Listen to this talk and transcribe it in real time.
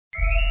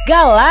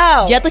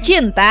galau, jatuh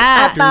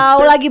cinta,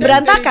 atau lagi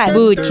berantakan?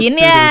 bucin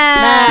ya.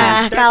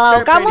 Nah,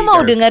 kalau kamu mau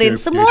dengerin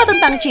semua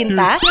tentang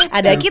cinta,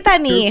 ada kita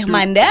nih,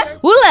 Manda,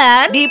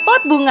 Wulan di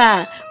Pot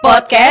Bunga,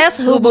 podcast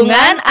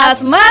hubungan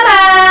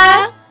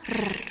asmara.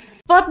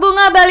 Pot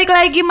Bunga balik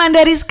lagi,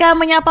 Manda Rizka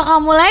menyapa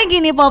kamu lagi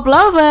nih Pop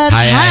Lovers.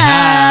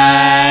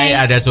 Hai,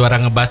 ada suara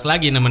ngebas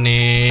lagi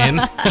nemenin.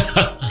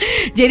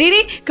 Jadi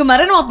nih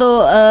kemarin waktu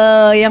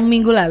yang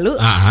minggu lalu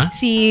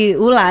si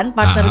Ulan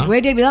partner gue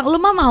dia bilang, lu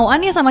mah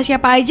mauan ya sama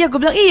siapa aja. Gue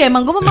bilang iya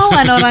emang gue mah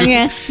mauan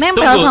orangnya.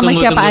 Nempel sama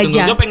siapa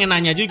aja. Gue pengen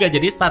nanya juga,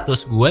 jadi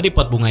status gue di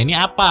Pot Bunga ini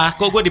apa?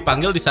 Kok gue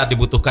dipanggil di saat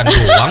dibutuhkan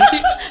doang sih?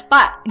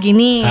 Pak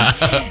gini,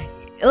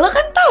 lo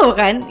kan tahu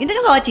kan ini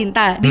kan soal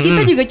cinta. Di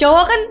cinta juga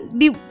cowok kan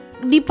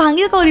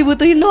dipanggil kalau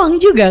dibutuhin doang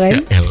juga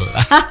kan.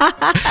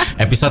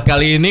 Episode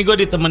kali ini gue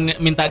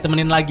minta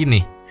temenin lagi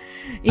nih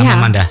sama Iya.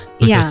 Manda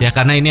khusus ya,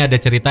 karena ini ada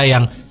cerita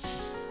yang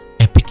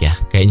epic ya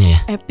kayaknya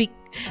ya. Epic.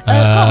 Kok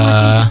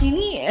makin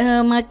kesini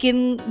makin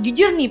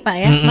jujur nih Pak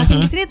ya. Makin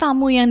kesini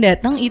tamu yang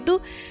datang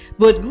itu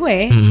buat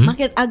gue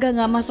makin agak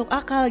nggak masuk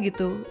akal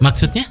gitu.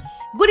 Maksudnya?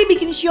 Gue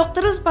dibikin shock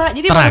terus Pak.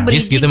 Jadi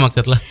Tragis gitu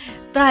maksud lo?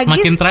 Tragis.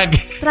 Makin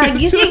tragis.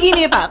 Tragisnya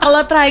gini Pak.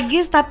 Kalau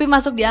tragis tapi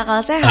masuk di akal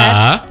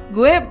sehat,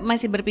 gue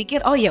masih berpikir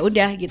oh ya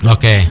udah gitu.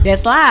 Oke.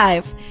 That's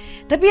life.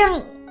 Tapi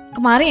yang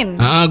kemarin,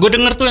 Gue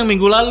denger tuh yang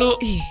minggu lalu,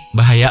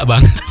 bahaya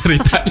banget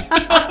ceritanya.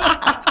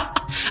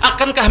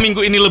 Akankah minggu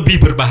ini lebih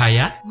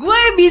berbahaya?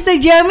 gue bisa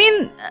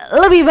jamin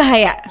lebih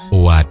bahaya.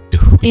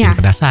 Waduh, bikin Iya.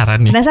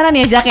 penasaran nih. Penasaran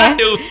ya Zak ya?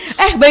 Aduh.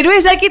 By the way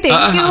Zaki,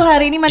 thank you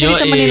hari ini Manda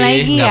ditemenin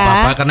lagi Gak ya.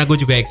 apa-apa, karena gue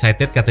juga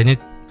excited katanya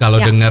kalau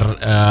Ya. denger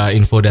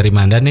info dari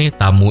Manda nih,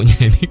 tamunya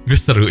ini gue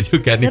seru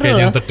juga nih Seru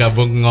kayaknya loh. untuk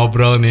gabung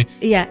ngobrol nih.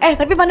 Iya,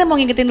 tapi Manda mau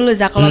ngingetin dulu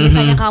Zak, kalau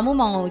misalnya kamu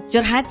mau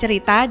curhat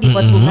cerita di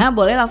Pot Bunga,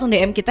 boleh langsung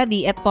DM kita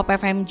di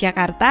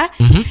 @popfmjakarta.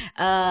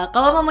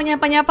 Kalau mau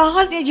nyapa-nyapa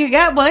hostnya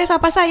juga, boleh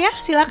sapa saya,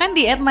 silakan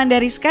di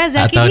 @mandariska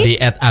Zaki. Atau di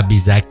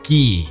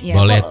 @abizaki, Ya,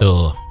 boleh kok-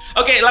 tuh.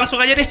 Oke, langsung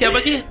aja deh, siapa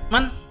sih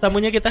Man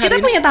tamunya kita hari Kita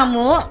ini? punya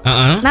tamu,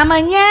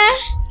 namanya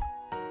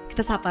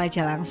kita sapa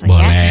aja langsung ya.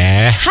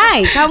 Boleh.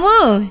 Hai kamu.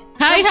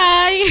 Hai.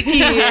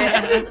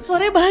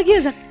 Suaranya bahagia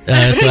Zak.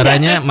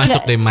 Suaranya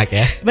masuk di mic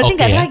ya. Berarti Oke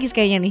nggak ya. tragis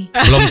kayaknya nih.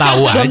 Belum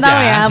tahu Belum aja, tahu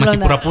ya, masih belum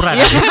tahu. pura-pura.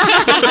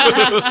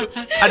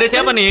 Ada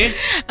siapa nih?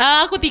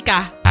 Aku Tika.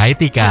 Hai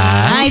Tika.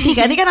 Hai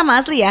Tika, ini kan nama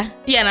asli ya?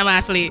 Iya nama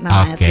asli.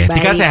 Nama asli Oke,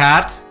 Tika baik.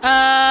 sehat?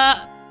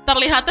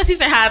 Terlihatnya sih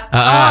sehat.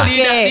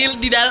 Oke.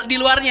 Di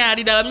luarnya,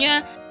 di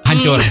dalamnya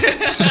Hancur.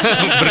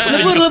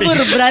 Lebur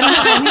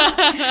berantakan.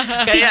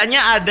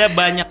 Kayaknya ada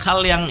banyak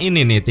hal yang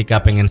ini nih Tika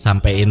pengen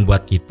sampein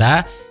buat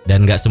kita,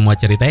 dan gak semua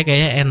ceritanya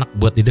kayaknya enak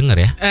buat didengar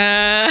ya.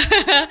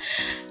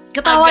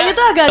 Ketawanya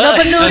tuh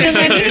agak-agak penuh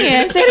dengan ini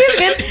ya. Serius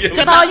kan?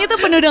 Ketawanya tuh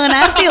penuh dengan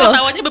arti loh.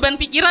 ketawanya beban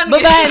pikiran.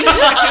 Beban.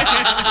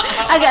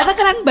 Agak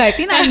tekanan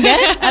batin Anda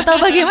atau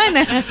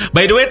bagaimana?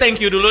 By the way, thank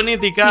you dulu nih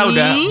Tika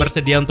udah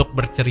bersedia untuk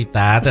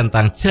bercerita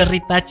tentang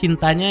cerita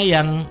cintanya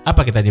yang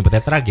apa kita nyebutnya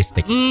tragis,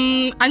 Tik.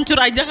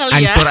 Hancur aja kali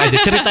ya. Hancur aja,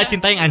 cerita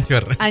cinta yang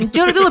hancur.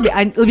 Hancur itu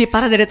lebih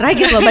parah dari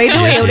tragis loh. By the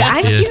way, udah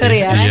hancur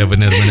ya. Iya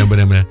benar.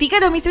 Tika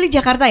domisili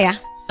Jakarta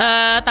ya?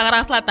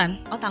 Tangerang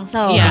Selatan. Oh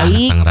Tangsel, Iya,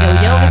 baik. Tangerang.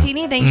 Jauh-jauh ke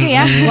sini, thank you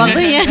ya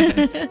waktunya.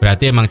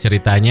 Berarti emang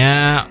ceritanya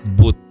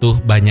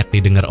butuh banyak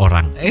didengar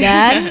orang.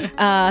 Dan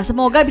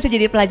semoga bisa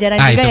jadi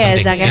pelajaran juga itu ya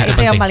penting. Zak ya. Ya, Itu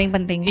penting. yang paling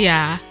penting.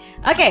 Iya.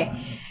 Oke.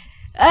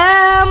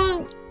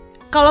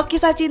 Kalau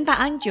kisah cinta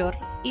hancur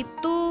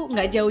itu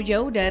nggak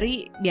jauh-jauh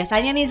dari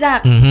biasanya nih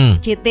Zak,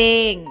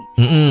 cheating.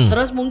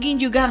 Terus mungkin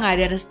juga nggak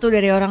ada restu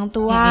dari orang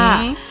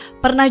tua.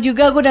 Pernah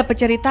juga gue dapet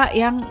cerita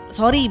yang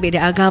sorry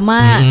beda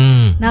agama.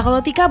 Nah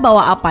kalau Tika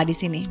bawa apa di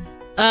sini?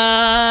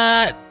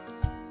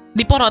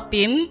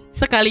 Diporotin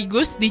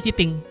sekaligus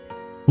di-cheating.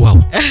 Wow.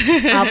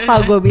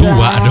 Apa gue bilang?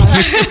 Dua dong.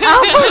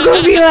 Apa gue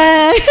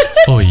bilang?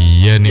 Oh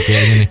iya nih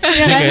kayaknya nih.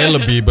 Ini kayaknya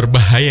lebih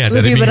berbahaya dari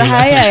Lebih minggu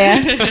berbahaya lalu. ya.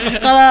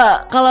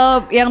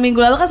 Kalau yang minggu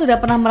lalu kan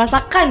sudah pernah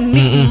merasakan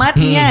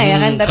nikmatnya ya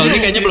kan. Tapi Kalau ini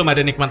kayaknya belum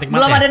ada nikmat-nikmatnya.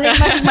 belum ada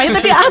nikmatnya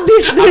tapi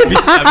habis duit.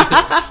 Habis.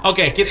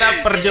 Oke, kita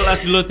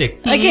perjelas dulu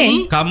Tik. Oke.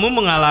 Kamu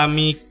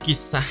mengalami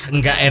kisah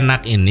nggak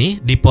enak ini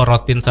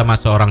diporotin sama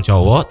seorang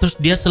cowok, terus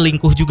dia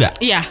selingkuh juga.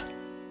 Iya.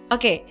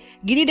 Oke,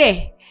 gini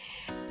deh.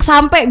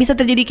 Sampai bisa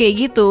terjadi kayak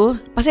gitu,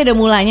 pasti ada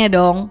mulanya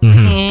dong.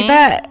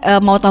 Kita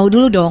mau tahu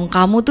dulu dong,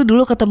 kamu tuh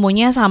dulu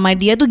ketemunya sama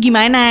dia tuh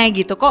gimana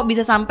gitu. Kok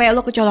bisa sampai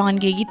lo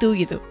kecolongan kayak gitu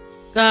gitu?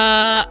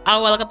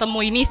 Awal ketemu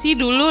ini sih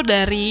dulu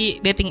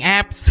dari dating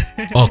apps.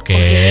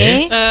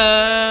 Oke.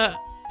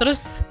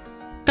 Terus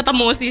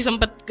ketemu sih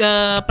sempet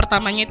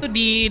pertamanya itu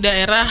di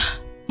daerah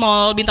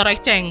Mall Bintaro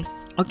Exchange.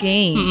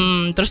 Oke.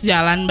 Terus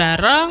jalan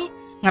bareng,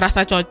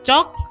 ngerasa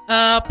cocok.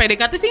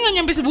 PDKT sih nggak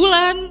nyampe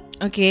sebulan.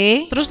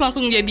 Oke. Terus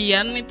langsung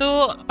jadian itu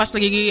pas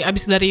lagi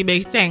abis dari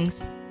Bay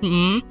Exchange.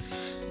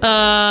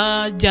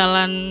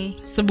 Jalan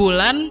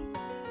sebulan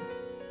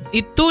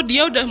itu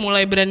dia udah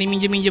mulai berani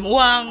minjem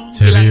uang.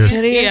 Serius?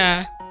 Serius? Iya.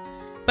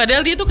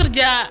 Padahal dia tuh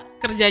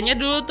kerjanya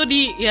dulu tuh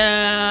di ya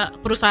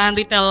perusahaan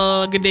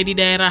retail gede di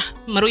daerah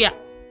Meruya.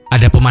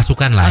 ada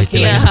pemasukan lah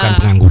istilahnya, bukan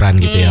pengangguran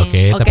gitu ya.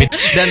 Oke. Tapi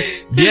dan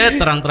dia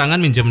terang-terangan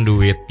minjem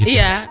duit gitu.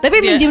 Iya. Tapi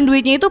minjem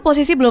duitnya itu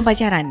posisi belum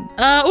pacaran?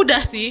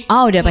 Udah sih.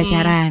 Oh, udah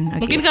pacaran.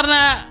 Mungkin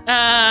karena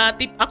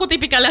aku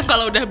tipikal yang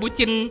kalau udah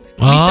bucin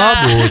Oh, bisa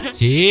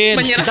bucin.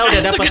 Kita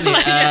udah dapat nih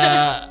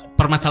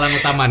permasalahan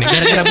utama nih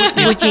gara-gara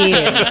bucin.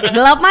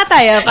 Gelap mata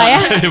ya Pak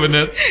ya.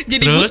 Bener.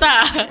 Jadi buta.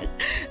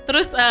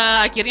 Terus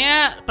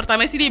akhirnya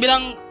pertama sih dia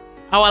bilang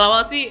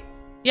awal-awal sih,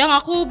 yang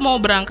aku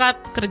mau berangkat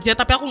kerja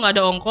tapi aku nggak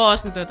ada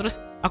ongkos gitu. Terus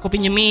aku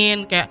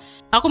pinjemin, kayak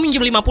aku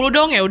minjem 50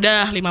 dong, ya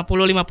udah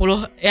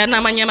 50. Ya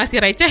namanya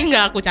masih receh,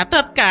 nggak aku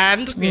catet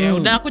kan. Terus ya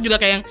udah aku juga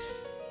kayak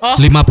 50.000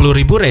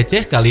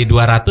 receh kali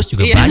 200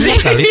 juga banyak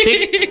kali Tik.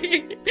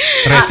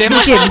 Receh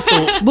mah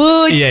satu.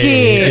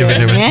 Bucin. Iya,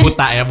 bener.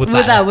 Buta.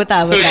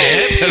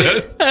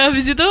 Terus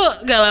habis itu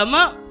gak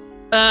lama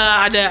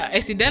ada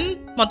accident,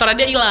 motor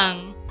dia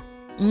hilang.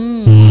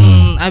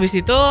 Habis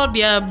itu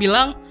dia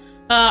bilang,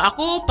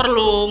 aku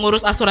perlu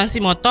ngurus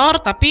asuransi motor,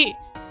 tapi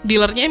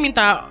dealernya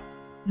minta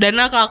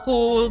dana ke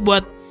aku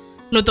buat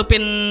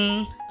nutupin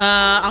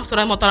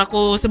angsuran motor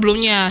aku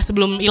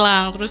sebelum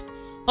hilang. Terus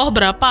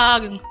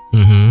berapa?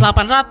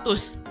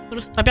 800.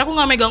 Terus tapi aku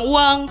nggak megang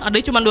uang, ada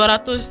cuma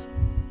 200.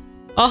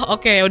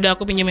 Oke, udah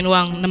aku pinjemin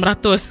uang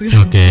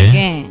 600. Oke.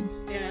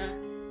 Ya.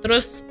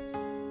 Terus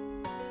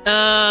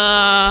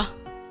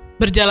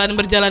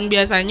berjalan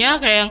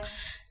biasanya kayak yang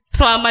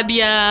selama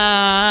dia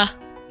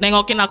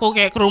nengokin aku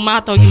kayak ke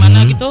rumah atau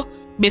gimana gitu,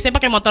 biasanya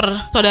pakai motor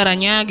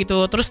saudaranya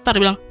gitu. Terus ntar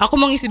bilang, aku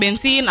mau ngisi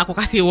bensin, aku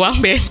kasih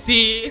uang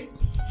bensin.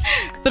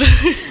 Terus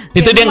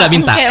itu dia nggak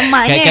minta,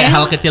 kayak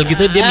hal kecil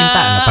gitu dia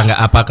minta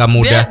apa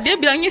kamu udah? Dia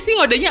bilangnya sih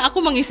ngodanya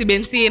aku mau ngisi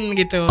bensin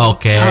gitu.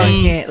 Oke.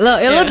 Lo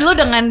dulu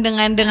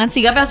dengan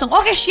sigapnya langsung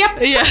oke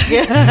siap. Iya.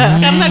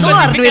 Karena gue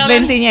keluar duit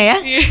bensinnya ya.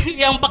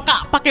 Yang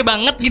peka pakai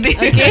banget gitu.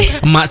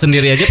 Emak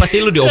sendiri aja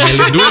pasti lu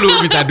diomelin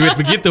dulu minta duit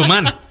begitu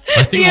man.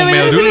 Pasti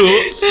ngomel dulu.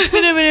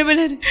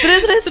 Bener.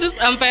 Terus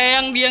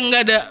sampai yang dia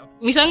nggak ada,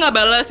 misalnya nggak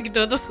balas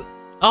gitu, terus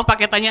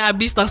paketannya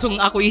habis langsung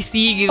aku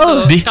isi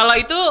gitu. Kalau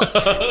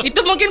itu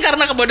mungkin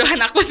karena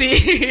kebodohan aku sih.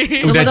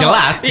 Udah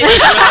jelas.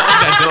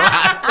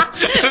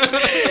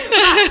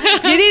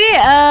 Jadi nih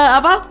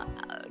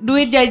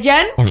duit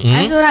jajan,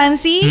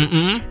 asuransi,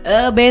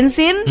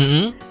 bensin,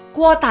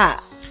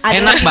 kuota.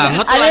 Enak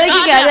banget. Ada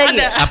lagi.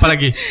 Apa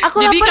lagi? Aku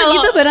lapar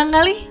gitu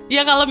barangkali.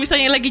 Ya kalau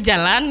misalnya lagi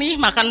jalan nih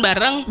makan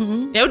bareng,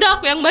 ya udah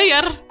aku yang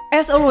bayar.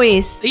 As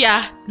always.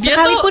 Iya.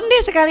 Sekalipun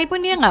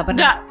dia nggak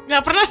pernah.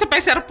 Nggak pernah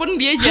sepeser pun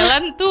dia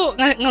jalan tuh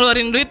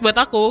ngeluarin duit buat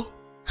aku.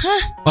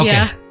 Oke.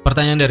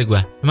 Pertanyaan dari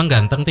gua, emang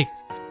ganteng Tik?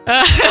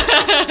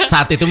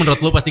 Saat itu menurut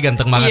lu pasti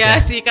ganteng banget ya?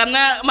 Iya sih,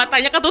 karena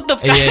matanya ketutup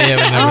kan. Iya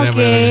benar.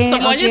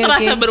 Semuanya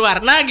terasa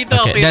berwarna gitu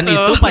waktu itu. Dan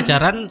itu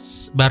pacaran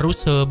baru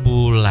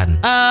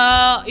sebulan?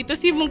 Itu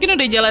sih mungkin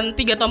udah jalan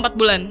 3 atau 4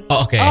 bulan.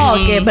 Oke.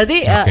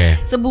 Berarti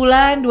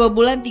sebulan, 2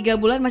 bulan, 3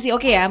 bulan masih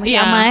oke ya,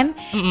 masih aman.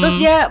 Terus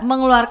dia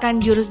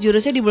mengeluarkan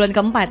jurus-jurusnya di bulan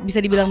keempat,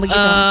 bisa dibilang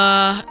begitu?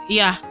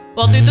 Iya,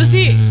 waktu itu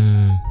sih.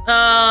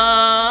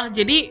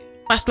 Jadi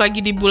pas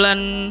lagi di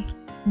bulan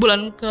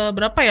ke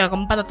berapa ya,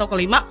 keempat atau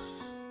kelima,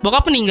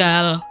 bokap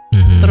meninggal.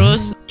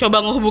 Terus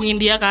coba ngehubungin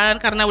dia kan,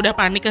 karena udah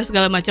panik kan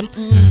segala macam.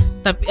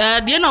 Tapi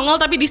dia nongol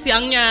tapi di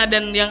siangnya.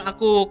 Dan yang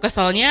aku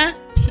keselnya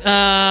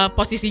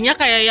posisinya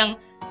kayak yang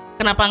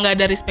kenapa nggak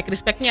ada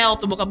respect-respectnya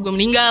waktu bokap gue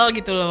meninggal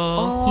gitu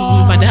loh.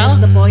 Padahal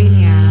that's the point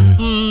ya.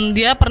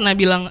 Dia pernah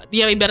bilang,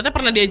 dia ibaratnya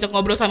pernah diajak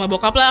ngobrol sama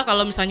bokap lah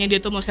kalau misalnya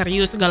dia tuh mau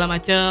serius segala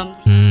macam.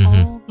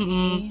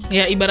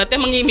 Ya ibaratnya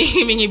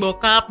mengiming-imingi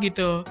bokap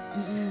gitu.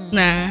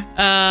 Nah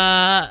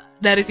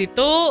dari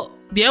situ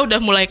dia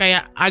udah mulai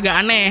kayak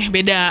agak aneh,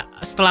 beda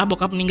setelah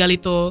bokap meninggal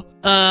itu.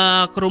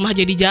 Ke rumah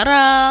jadi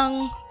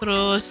jarang,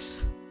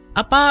 terus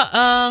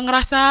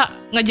ngerasa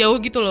ngejauh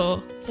gitu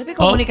loh. Tapi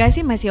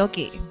komunikasi masih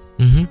oke.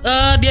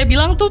 Dia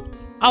bilang tuh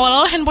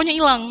awal-awal handphonenya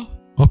hilang.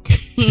 Oke.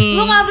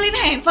 Lu nggak beliin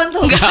handphone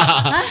tuh? Enggak.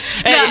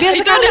 Biar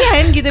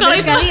sekalian gitu,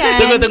 biar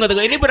sekalian. Tunggu.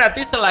 Ini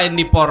berarti selain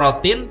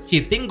diporotin,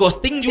 cheating,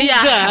 ghosting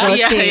juga.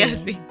 Iya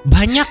sih.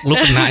 Banyak lu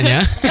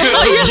kenanya.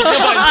 Banyak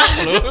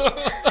lu.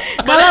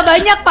 Kalau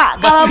banyak Pak,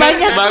 kalau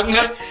banyak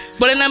banget.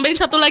 Boleh nambahin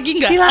satu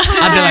lagi nggak?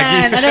 Silakan.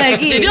 Ada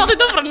lagi. Jadi waktu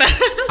itu pernah.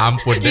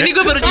 Ampun deh. Ini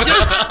gue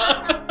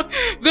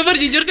baru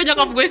jujur ke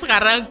nyokap gue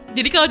sekarang.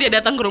 Jadi kalau dia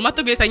datang ke rumah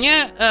tuh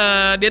biasanya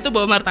dia tuh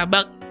bawa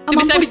martabak. Itu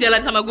bisa habis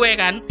jalan sama gue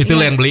kan. Itu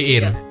lo yang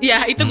beliin?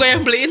 Iya, itu gue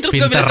yang beliin. Terus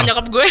gue bilang ke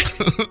nyokap gue,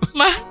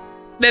 mah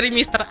dari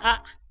Mr.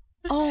 A.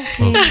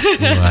 Oke.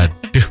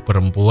 Waduh,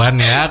 perempuan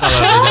ya kalau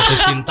udah jatuh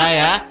cinta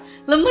ya.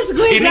 Lemes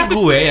gue. Ini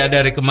gue ya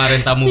dari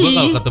kemarin tamu gue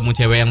kalau ketemu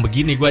cewek yang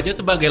begini, gue aja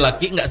sebagai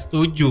laki nggak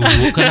setuju.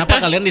 Kenapa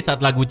kalian di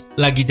saat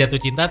lagi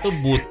jatuh cinta tuh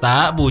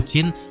buta,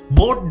 bucin,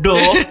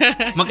 bodoh.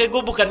 Makanya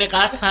gue bukannya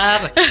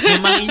kasar.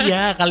 Memang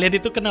iya, kalian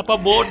itu kenapa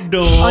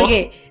bodoh?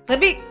 Oke,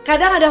 tapi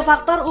kadang ada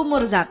faktor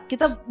umur, Zak.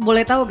 Kita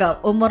boleh tahu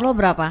gak umur lo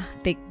berapa,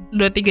 Tik?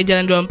 23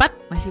 jalan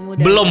 24. Masih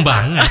muda. Belum ya?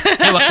 banget.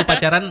 Waktu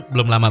pacaran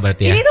belum lama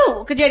berarti ya? Ini tuh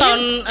kejadian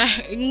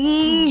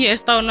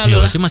setahun lalu Ya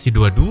lah. berarti masih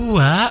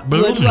 22.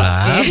 Belum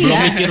lah. Iya. Belum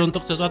mikir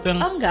untuk sesuatu yang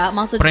enggak,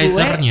 maksud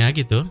pressure-nya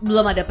gue gitu.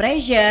 belum ada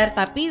pressure,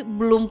 tapi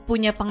belum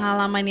punya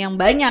pengalaman yang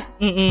banyak.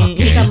 Oke.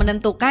 Bisa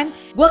menentukan,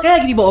 gue kayak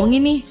lagi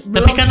dibohongin nih.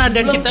 Tapi kan ada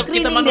belum kita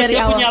screening manusia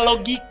dari punya awal.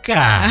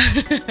 logika.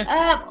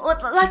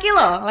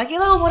 Laki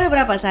lo umurnya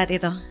berapa saat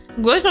itu?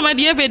 Gue sama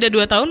dia beda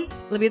 2 tahun.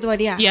 Lebih tua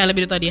dia? Iya,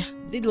 lebih tua dia.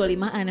 Jadi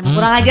 25-an, emang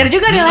kurang ajar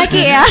juga nih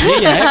laki ya.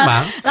 Iya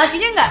emang.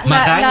 Lakinya nggak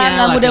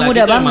Makanya muda-muda laki-laki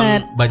tuh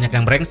banget. emang banyak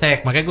yang brengsek.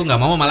 Makanya gue gak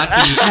mau sama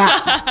laki.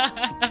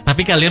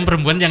 Tapi kalian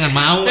perempuan jangan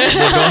mau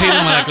bodohin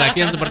sama laki-laki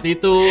yang seperti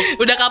itu.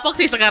 Udah kapok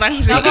sih sekarang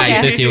sih. Nah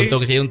itu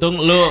sih untung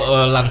lu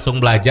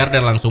langsung belajar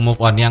dan langsung move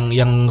on.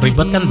 Yang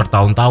ribet kan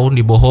bertahun-tahun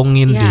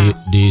dibohongin,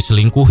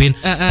 diselingkuhin,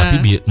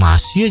 tapi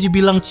masih aja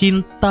bilang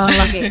cinta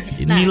lah.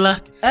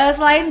 Inilah.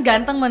 Selain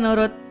ganteng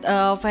menurut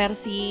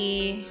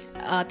versi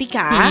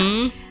Tika,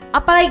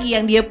 apalagi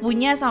yang dia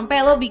punya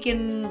sampai lo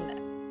bikin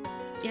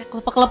ya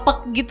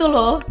kelepek-kelepek gitu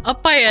loh?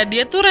 Apa ya,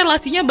 dia tuh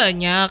relasinya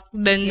banyak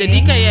dan jadi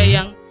kayak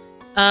yang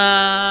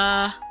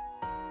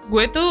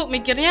gue tuh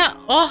mikirnya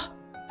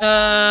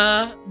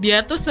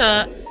dia tuh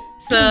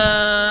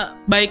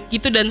sebaik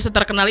itu dan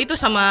seterkenal itu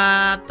sama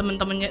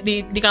temen-temennya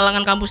di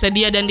kalangan kampusnya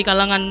dia dan di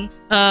kalangan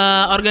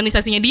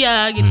organisasinya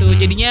dia gitu.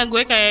 Jadinya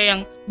gue kayak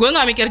yang gue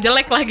nggak mikir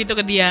jelek lah gitu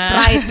ke dia.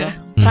 Pride loh,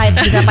 pride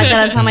bisa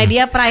pacaran sama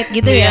dia, pride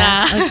gitu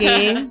ya. Oke.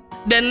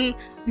 Dan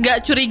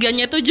nggak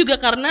curiganya tuh juga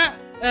karena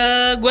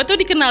gue tuh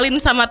dikenalin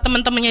sama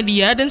teman-temannya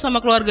dia dan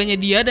sama keluarganya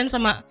dia dan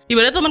sama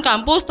ibaratnya teman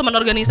kampus, teman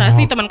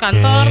organisasi, teman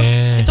kantor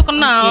itu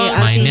kenal.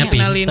 Mainnya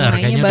kenalin. pintar,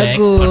 kayaknya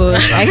bagus,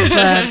 expert.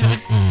 expert.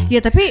 Ya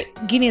tapi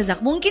gini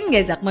Zak, mungkin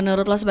gak Zak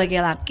menurut lo sebagai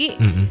laki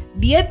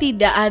dia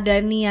tidak ada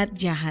niat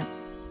jahat.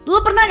 Lo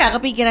pernah gak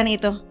kepikiran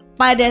itu?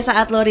 Pada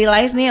saat lo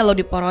realize nih lo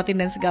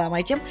diporotin dan segala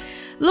macam,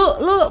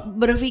 lo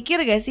berpikir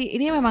gak sih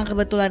ini memang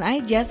kebetulan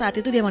aja saat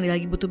itu dia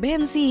lagi butuh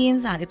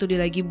bensin, saat itu dia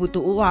lagi butuh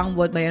uang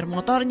buat bayar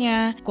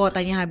motornya,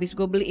 kuotanya habis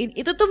gue beliin.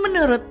 Itu tuh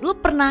menurut lo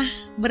pernah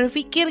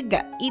berpikir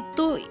gak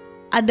itu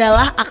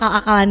adalah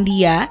akal-akalan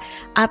dia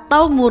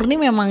atau murni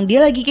memang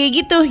dia lagi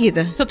kayak gitu?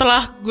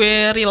 Setelah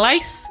gue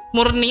realize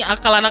murni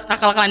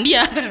akal-akalan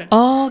dia.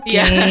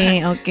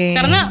 Oke.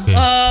 Karena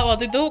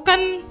waktu itu kan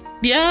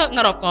dia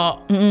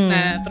ngerokok.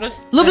 Nah,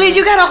 terus lu beli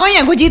juga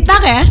rokoknya, gue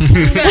jitak ya.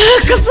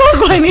 Kesel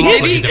gue nih.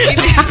 Jadi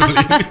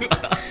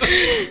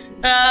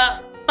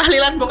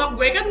tahlilan bokap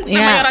gue kan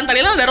namanya orang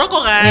tahlilan ada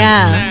rokok kan.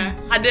 Nah,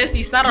 ada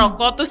sisa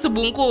rokok tuh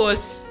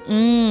sebungkus.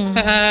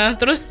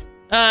 Terus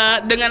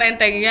dengan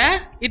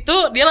entengnya itu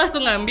dia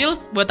langsung ngambil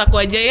buat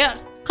aku aja ya.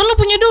 Kan lo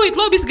punya duit,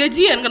 lo habis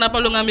gajian, kenapa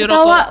lo ngambil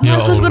rokok?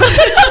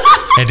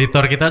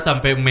 Editor kita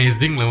sampai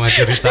amazing loh sama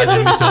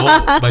ceritanya.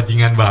 Cowok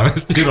bajingan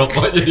banget sih,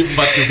 rokok jadi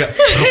 4 juga.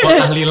 Rokok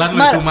tahlilan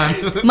itu mana?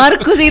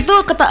 Markus itu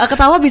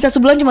ketawa bisa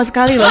sebulan cuma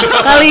sekali loh.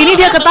 Kali ini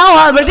dia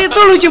ketawa, berarti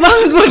itu lucu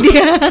banget buat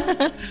dia.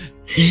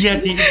 Iya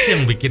sih, itu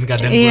yang bikin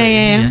kadang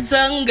gue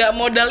Seenggak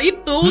modal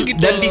itu gitu.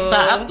 Dan di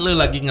saat lu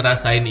lagi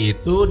ngerasain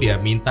itu, dia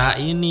minta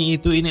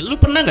ini. Lu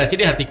pernah gak sih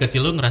di hati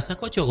kecil lu ngerasa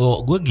kok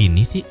cowok gue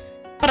gini sih?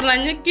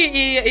 Pernahnya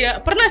iya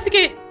pernah sih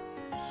kayak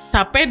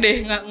capek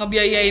deh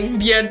ngebiayain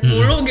dia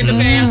mulu gitu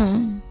kayak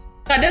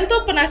kadang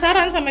tuh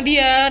penasaran sama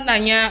dia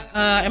nanya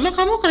emang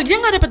kamu kerja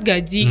nggak dapat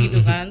gaji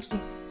gitu kan?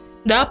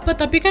 Dapat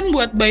tapi kan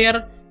buat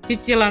bayar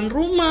cicilan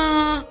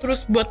rumah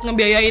terus buat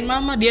ngebiayain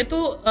mama. Dia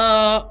tuh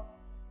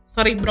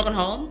broken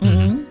home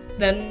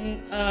dan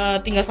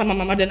tinggal sama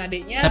mama dan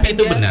adiknya. Tapi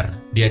itu benar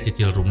dia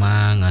cicil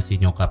rumah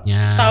ngasih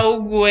nyokapnya. Tahu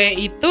gue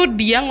itu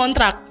dia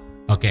ngontrak.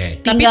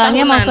 Oke.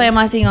 Tinggalnya maksudnya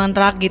masih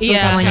ngontrak gitu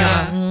sama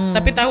nyokap.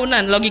 Tapi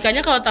tahunan.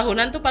 Logikanya kalau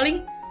tahunan tuh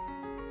paling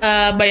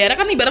bayarnya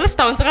kan ibaratnya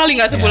setahun sekali,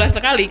 nggak sebulan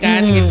sekali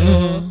kan gitu.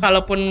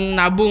 Kalaupun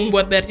nabung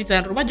buat bayar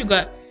cicilan rumah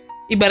juga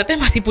ibaratnya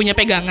masih punya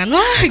pegangan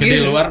lah.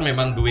 Di luar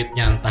memang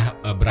duitnya entah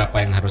berapa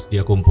yang harus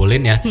dia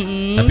kumpulin ya.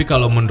 Tapi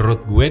kalau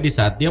menurut gue di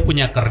saat dia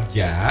punya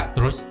kerja,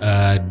 terus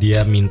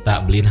dia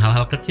minta beliin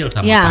hal-hal kecil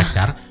sama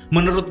pacar.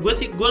 Menurut gue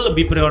sih gue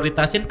lebih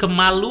prioritasin ke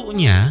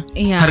malunya,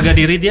 harga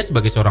diri dia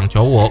sebagai seorang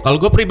cowok. Kalau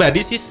gue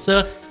pribadi sih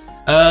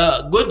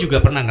gue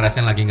juga pernah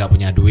ngerasain lagi nggak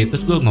punya duit,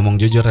 terus gue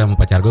ngomong jujur sama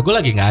pacar gue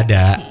lagi nggak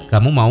ada.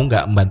 Kamu mau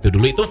nggak membantu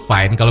dulu? Itu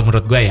fine kalau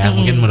menurut gue ya.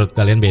 Mungkin menurut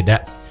kalian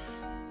beda.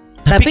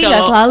 Tapi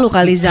nggak selalu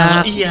kali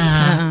Zak.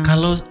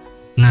 Kalau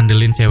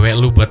ngandelin cewek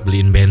lu buat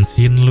beliin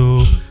bensin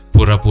lu,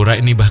 pura-pura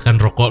ini bahkan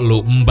rokok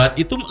lu embat,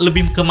 itu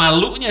lebih ke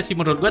malunya sih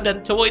menurut gue. Dan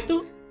cowok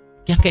itu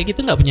yang kayak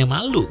gitu nggak punya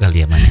malu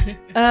kali ya mana?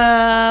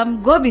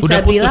 Gue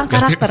bisa bilang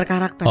kan?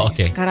 karakter.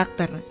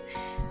 Karakter.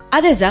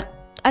 Ada Zak,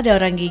 ada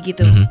orang kayak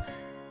gitu.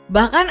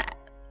 Bahkan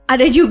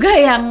ada juga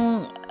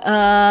yang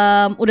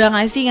udah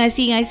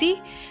ngasih.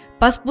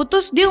 Pas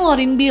putus dia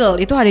ngeluarin bill,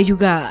 itu ada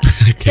juga.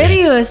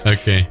 Serius.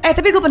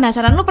 Tapi gue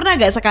penasaran, lu pernah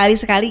gak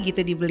sekali-sekali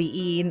gitu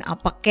dibeliin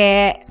apa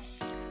kek?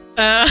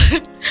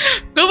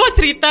 Gue mau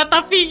cerita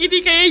tapi ini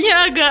kayaknya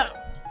agak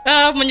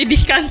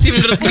menyedihkan sih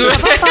menurut gue.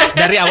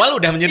 Dari awal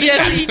udah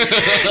menyedihkan. Iya sih.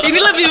 Ini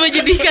lebih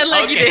menyedihkan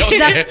lagi deh.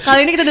 Zak,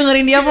 kali ini kita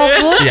dengerin dia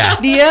fokus,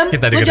 diam.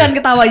 Lu jangan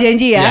ketawa,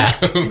 janji ya.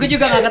 Gue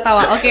juga gak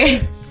ketawa,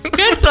 oke.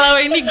 Kan selama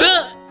ini gue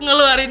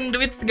ngeluarin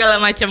duit segala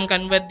macam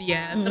kan buat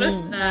dia. Terus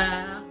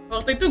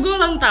waktu itu gue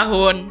ulang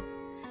tahun.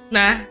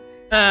 Nah,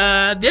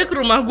 dia ke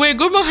rumah gue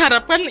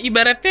mengharapkan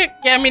ibaratnya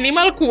kayak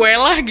minimal kue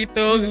lah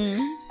gitu.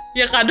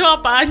 Ya kado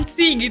apaan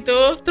sih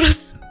gitu.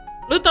 Terus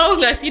lu tahu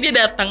gak sih dia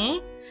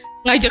datang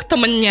ngajak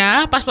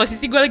temennya pas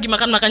posisi gue lagi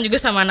makan-makan juga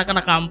sama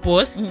anak-anak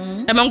kampus.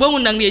 Emang gue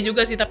ngundang dia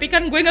juga sih, tapi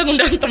kan gue nggak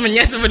ngundang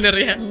temennya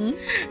sebenarnya.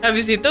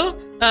 Habis itu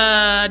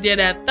dia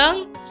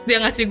datang, dia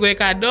ngasih gue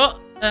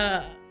kado.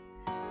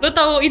 Lo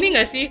tahu ini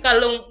nggak sih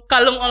kalung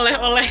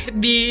oleh-oleh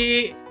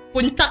di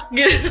puncak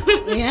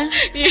gitu? Iya.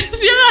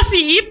 Dia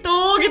ngasih itu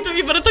gitu,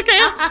 ibaratnya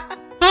kayak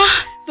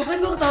tuh kan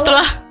gue ketawa.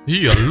 Setelah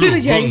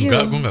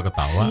gue nggak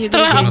ketawa.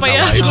 Setelah apa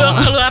ya gue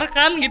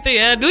keluarkan gitu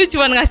ya. Dulu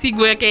cuma ngasih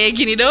gue kayak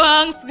gini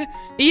doang.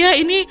 Iya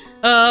ini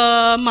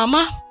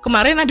mama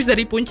kemarin habis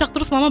dari puncak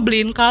terus mama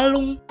beliin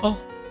kalung.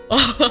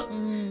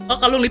 Oh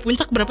kalung di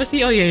puncak berapa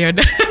sih? Oh iya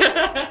udah.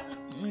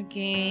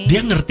 Oke.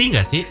 Dia ngerti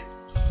nggak sih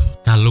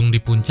kalung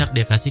di puncak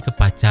dia kasih ke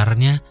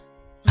pacarnya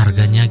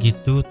harganya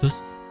gitu,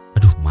 terus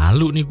aduh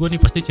malu nih gue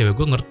nih, pasti cewek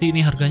gue ngerti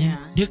nih harganya.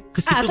 Dia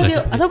ke situ gak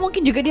sih? Atau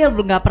mungkin juga dia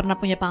belum nggak pernah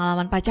punya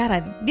pengalaman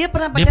pacaran. Dia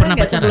pernah pacaran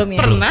nggak sebelumnya?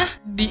 Pernah.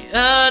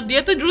 Dia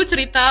tuh dulu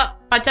cerita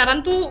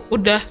pacaran tuh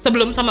udah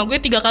sebelum sama gue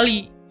 3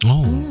 kali.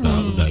 Oh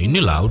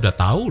udah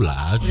tahu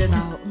lah. Udah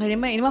tahu.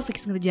 Nggak, ini mah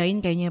fix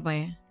ngerjain kayaknya Pak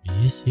ya.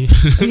 Iya sih.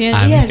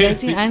 Iya gak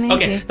sih, aneh sih.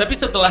 Oke, tapi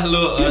setelah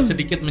lu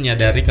sedikit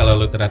menyadari kalau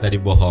lu ternyata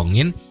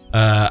dibohongin,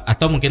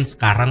 atau mungkin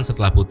sekarang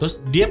setelah putus,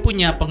 dia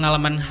punya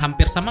pengalaman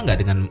hampir sama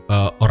nggak dengan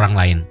orang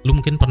lain? Lu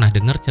mungkin pernah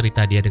dengar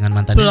cerita dia dengan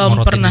mantannya?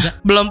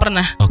 Belum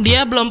pernah. Okay.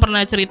 Dia belum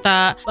pernah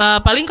cerita.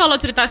 Paling kalau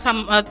cerita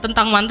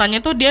tentang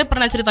mantannya tuh dia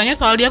pernah ceritanya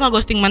soal dia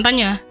nge-ghosting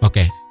mantannya.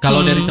 Oke.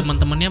 Kalau dari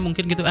teman-temannya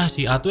mungkin gitu,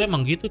 si A tuh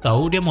emang gitu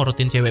tahu, dia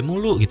morotin cewek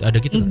mulu gitu, ada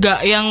gitu?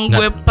 Enggak,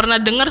 gue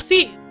pernah denger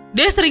sih.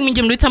 Dia sering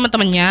minjem duit sama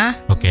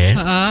temennya. Oke.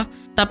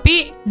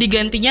 Tapi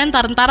digantinya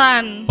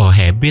entar-entaran. Oh,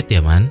 habit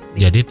ya man.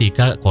 Jadi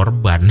Tika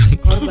korban.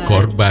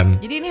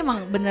 Jadi ini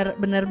emang bener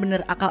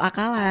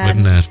akal-akalan.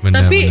 Bener.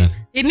 Tapi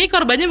ini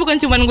korbannya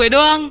bukan cuma gue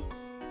doang.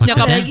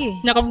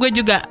 Nyokap gue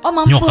juga. Oh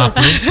mampus. Nyokap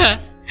lu?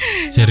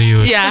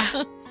 Serius? Iya.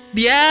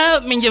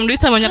 Dia minjem duit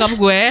sama nyokap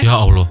gue. Ya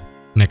Allah,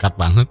 nekat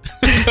banget.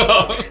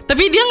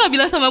 Tapi dia nggak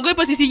bilang sama gue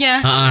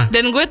posisinya.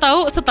 Dan gue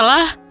tahu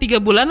setelah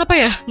 3 bulan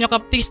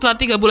setelah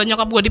 3 bulan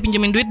nyokap gue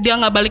dipinjemin duit, dia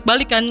nggak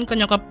balik-balik kan ke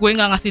nyokap gue,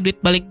 nggak ngasih duit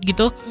balik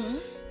gitu.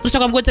 Terus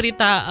nyokap gue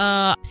cerita,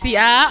 si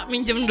A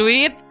minjem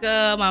duit ke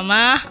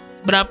mama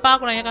berapa?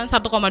 Aku nanya kan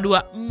 1,2.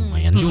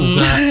 Lumayan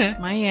juga.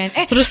 Lumayan.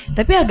 Terus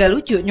tapi agak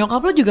lucu,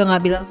 nyokap lo juga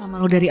nggak bilang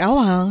sama lo dari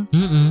awal.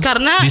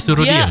 Karena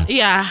disuruh dia, diam.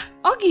 Iya.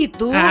 Oh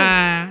gitu.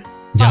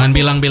 Jangan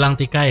bilang-bilang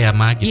Tika ya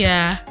Ma gitu.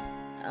 Iya.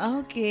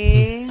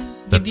 Oke.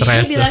 Jadi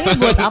bilangnya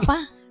buat apa?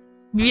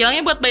 Bilangnya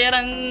buat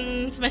bayaran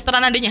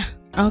semesteran adanya.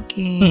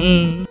 Oke.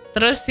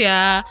 Terus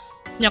ya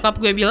nyokap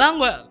gue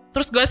bilang,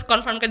 terus gue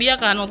confirm ke dia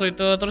kan waktu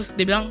itu. Terus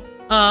dia bilang,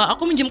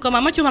 aku minjem ke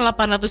mama cuma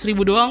 800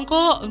 ribu doang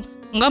kok.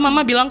 Enggak,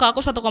 mama bilang ke aku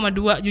 1,2,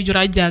 jujur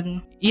aja.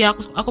 Iya,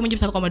 aku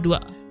minjem 1,2.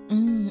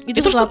 Itu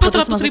terus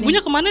 400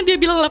 ribunya kemana? Dia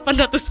bilang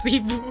 800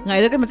 ribu.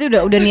 Nah itu kan berarti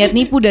udah niat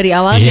nipu dari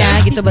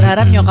awalnya gitu.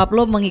 Berharap nyokap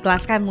lo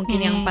mengikhlaskan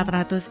mungkin yang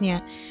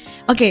 400-nya.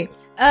 Oke.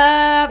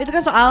 Itu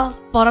kan soal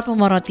porot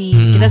memoroti.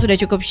 Kita sudah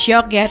cukup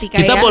shock ya Tika.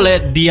 Kita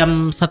boleh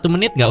diam 1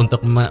 menit gak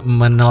untuk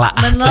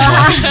menelaah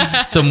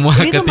semua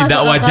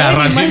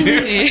ketidakwajaran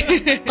ini.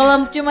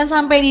 Kalau cuma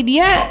sampai di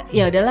dia,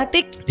 ya udahlah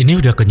Tik. Ini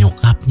udah ke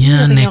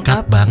nyokapnya,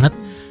 nekat banget.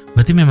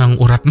 Berarti memang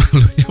urat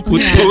malunya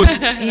putus.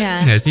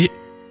 Iya. Nggak sih?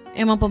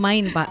 Emang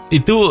pemain Pak.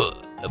 Itu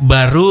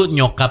baru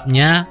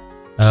nyokapnya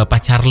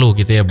pacar lu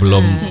gitu ya,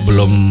 belum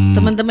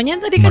teman-temannya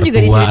tadi kan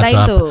juga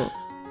diceritain tuh.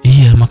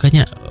 Iya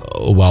makanya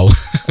wow.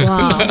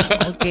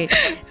 Oke.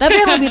 Tapi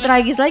yang lebih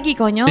tragis lagi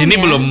konyolnya. Ini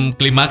belum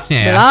klimaksnya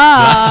ya.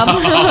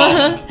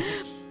 Belum.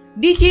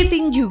 Di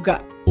cheating juga.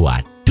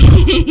 Waduh.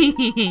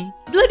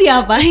 Lu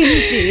diapain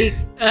sih?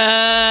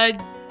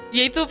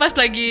 Ya itu pas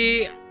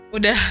lagi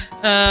udah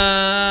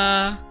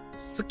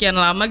sekian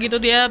lama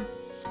gitu dia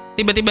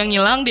tiba-tiba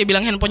ngilang. Dia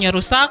bilang handphonenya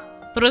rusak.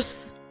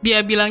 Terus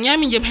dia bilangnya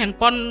minjem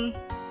handphone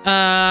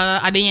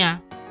adenya.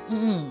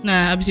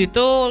 Nah abis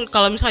itu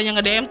kalau misalnya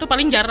nge-DM tuh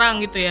paling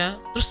jarang gitu ya.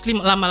 Terus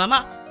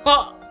lama-lama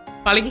kok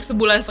paling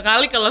sebulan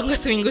sekali kalau nggak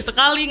seminggu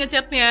sekali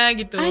ngechatnya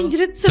gitu.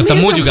 Anjir,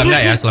 ketemu juga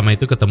enggak ya selama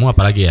itu, ketemu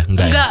apalagi ya?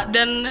 Enggak ya?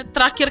 Dan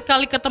terakhir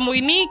kali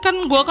ketemu ini kan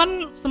gue kan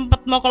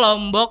sempet mau ke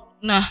Lombok.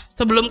 Nah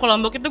sebelum ke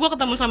Lombok itu gue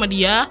ketemu sama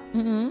dia.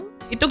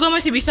 Itu gue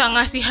masih bisa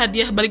ngasih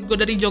hadiah balik gue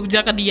dari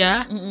Jogja ke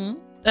dia.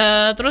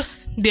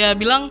 Terus dia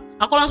bilang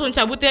aku langsung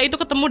cabut ya, itu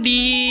ketemu di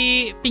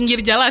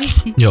pinggir jalan.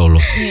 Ya Allah.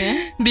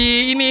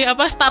 Di ini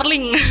apa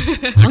Starling.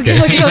 Oke.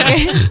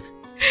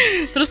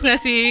 Terus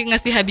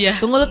ngasih hadiah.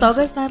 Tunggu, lu tahu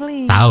kan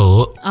Starling?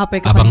 Tahu. Apa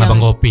abang-abang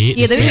kopi.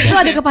 Iya tapi itu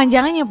ada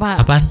kepanjangannya Pak.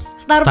 Apaan?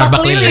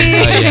 Starbucks keliling.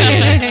 Oh,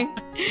 iya.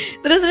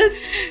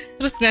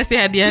 Terus ngasih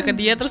hadiah ke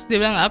dia, terus dia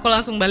bilang aku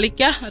langsung balik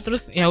ya.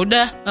 Terus ya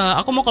udah,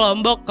 aku mau ke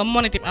Lombok, kamu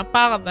mau nitip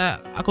apa,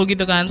 kata aku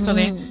gitu kan.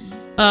 Soalnya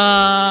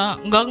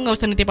enggak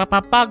usah nitip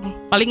apa-apa,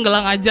 paling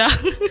gelang aja.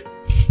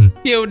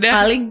 Ya udah.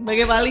 Paling.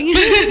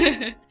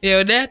 Ya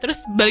udah,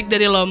 terus balik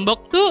dari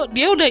Lombok tuh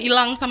dia udah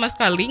hilang sama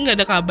sekali,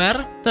 nggak ada kabar.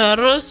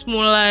 Terus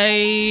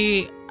mulai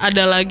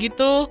ada lagi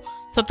tuh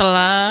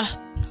setelah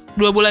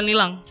 2 bulan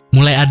hilang.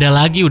 Mulai ada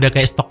lagi, udah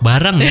kayak stok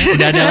barang ya,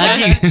 udah ada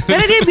lagi.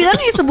 Karena dia bilang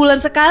sebulan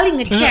sekali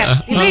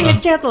ngechat. Itu yang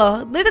ngechat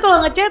loh. Itu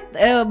kalau ngechat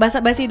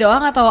basa-basi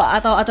doang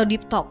atau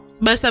deep talk?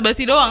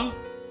 Basa-basi doang.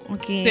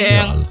 Oke. Kayak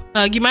yang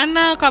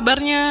gimana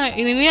kabarnya,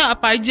 ini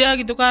apa aja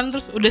gitu kan.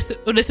 Terus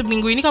udah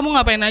seminggu ini kamu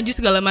ngapain aja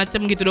segala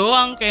macam gitu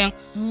doang. Kayak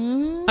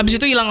yang habis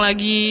itu hilang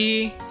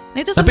lagi. Nah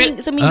itu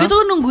seminggu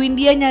tuh nungguin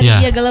dia, nyari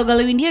dia,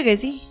 galau-galauin dia gak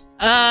sih?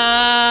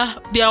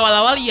 Di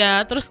awal-awal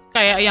ya. Terus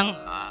kayak yang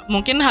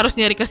mungkin harus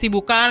nyari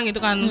kesibukan gitu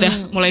kan.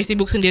 Udah mulai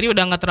sibuk sendiri,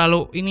 udah gak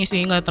terlalu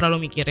gak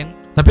terlalu mikirin.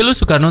 Tapi lu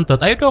suka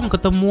nuntut, ayo dong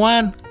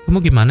ketemuan,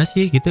 kamu gimana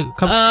sih gitu.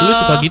 Lu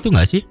suka gitu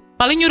gak sih?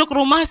 Paling nyuruh ke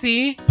rumah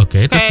sih.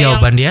 Oke, terus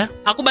jawaban dia?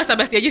 Aku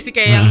basa-basi aja sih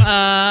kayak yang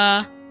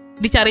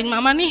dicariin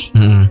mama nih.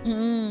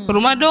 Ke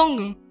rumah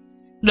dong.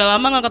 Udah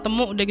lama gak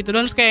ketemu, udah gitu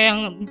doang. Terus kayak yang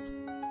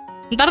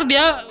ntar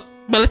dia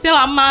balesnya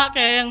lama,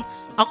 kayak yang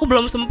aku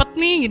belum sempet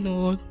nih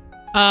gitu.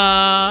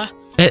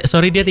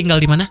 Sorry, dia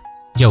tinggal di mana?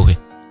 Jauh ya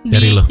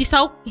dari lo? Di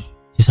Cisauk.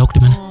 Cisauk di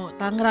mana?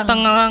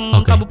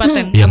 Tangerang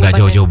Kabupaten. Ya nggak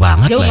jauh-jauh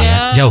banget jauh lah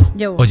ya.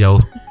 Jauh. Oh jauh.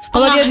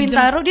 Kalau dia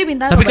Bintaro.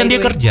 Tapi kan dia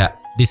kerja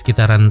di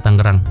sekitaran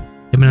Tangerang.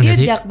 Ya benar nggak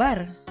sih? Dia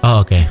Jakbar.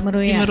 Oh oke.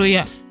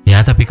 Meruya. Ya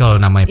tapi kalau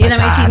namanya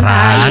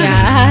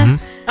pacaran.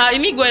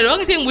 Ini gue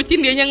doang sih yang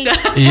bucin, dianya enggak.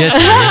 Iya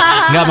sih.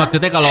 Enggak,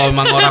 maksudnya kalau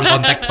emang orang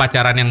konteks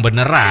pacaran yang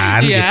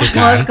beneran gitu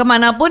kan. Mau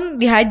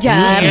kemanapun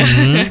dihajar.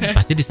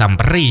 Pasti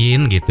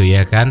disamperin gitu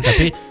ya kan.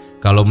 Tapi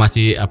kalau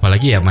masih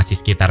apalagi ya masih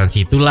sekitaran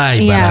situ lah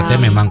ibaratnya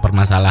memang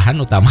permasalahan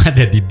utama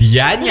ada di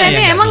dianya.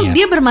 Ini emang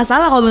dia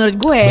bermasalah kalau menurut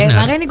gue. Bener.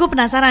 Makanya ini gue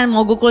penasaran,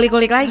 mau gue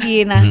kulik-kulik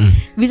lagi. Nah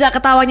bisa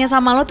ketawanya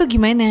sama lo tuh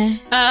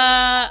gimana?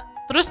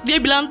 Terus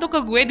dia bilang tuh ke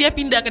gue dia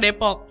pindah ke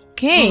Depok.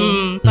 Oke.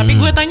 Tapi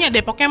gue tanya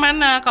Depoknya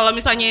mana? Kalau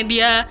misalnya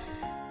dia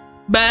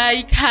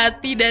baik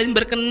hati dan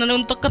berkenan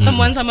untuk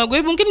ketemuan sama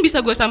gue, mungkin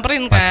bisa gue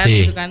samperin kan,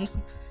 gitu kan.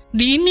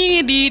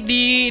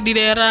 Di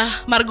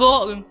daerah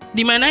Margo,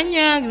 di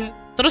mananya? Gitu.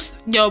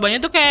 Terus jawabannya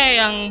tuh kayak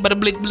yang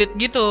berbelit-belit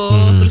gitu.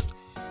 Terus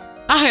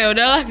ya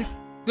udahlah,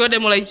 gue udah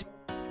mulai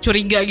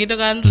curiga gitu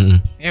kan. Terus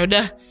ya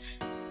udah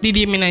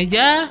didiemin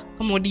aja.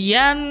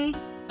 Kemudian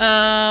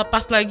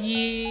pas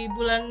lagi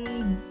bulan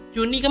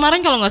Juni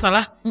kemarin kalau nggak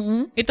salah,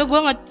 itu gue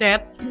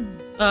ngechat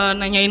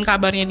nanyain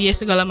kabarnya dia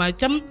segala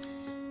macam.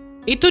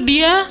 Itu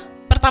dia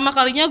pertama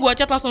kalinya gue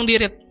chat langsung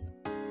di-read,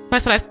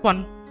 fast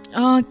respon.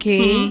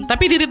 Oke.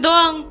 Tapi di-read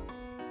doang.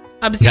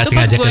 Abis gak itu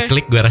pas sengaja gue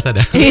keklik gue rasa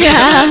dah.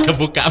 Iya.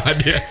 Kebuka sama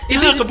dia.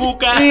 Itu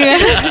kebuka.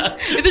 Iya.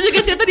 Itu juga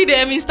chatnya di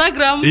DM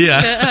Instagram. Iya.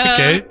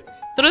 Oke.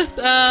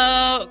 Terus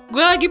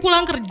gue lagi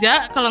pulang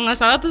kerja kalau nggak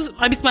salah, terus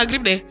habis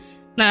maghrib deh.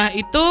 Nah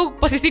itu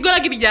posisi gue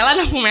lagi di jalan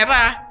lampu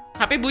merah.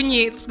 HP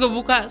bunyi, terus gue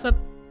buka.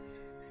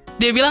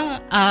 Dia bilang,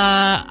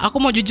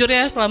 aku mau jujur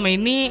ya, selama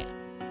ini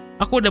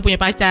aku udah punya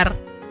pacar.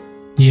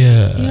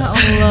 Iya. Ya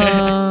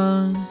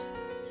Allah.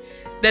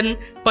 Dan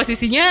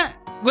posisinya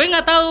gue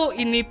nggak tahu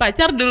ini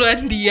pacar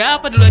duluan dia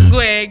apa duluan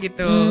gue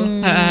gitu.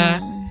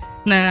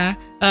 Nah,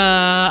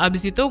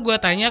 abis itu gue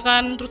tanya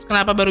kan, terus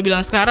kenapa baru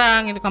bilang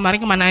sekarang? Itu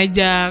kemarin kemana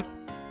aja?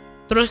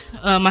 Terus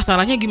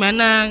masalahnya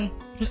gimana?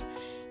 Terus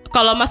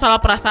kalau masalah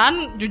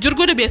perasaan, jujur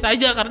gue udah biasa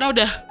aja karena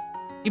udah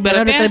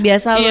ibaratnya udah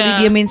terbiasa lo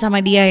didiemin sama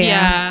dia ya.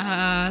 Iya.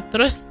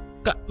 Terus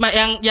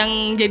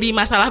yang jadi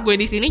masalah gue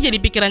di sini, jadi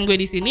pikiran gue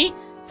di sini,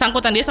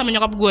 sangkutan dia sama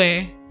nyokap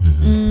gue.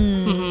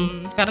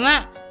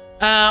 Karena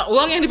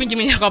uang yang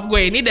dipinjemin nyokap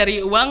gue ini dari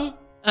uang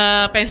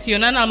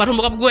pensiunan almarhum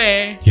bokap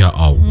gue. Ya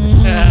Allah.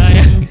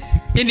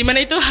 Yang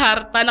dimana itu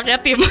harta anak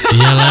yatim.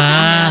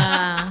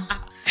 Iyalah.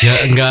 Ya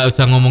nggak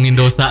usah ngomongin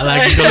dosa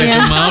lagi, kalau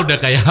itu mah udah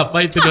kayak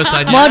apa itu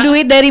dosanya. Mau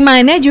duit dari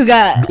mana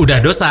juga udah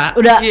dosa.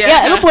 Udah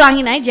ya lu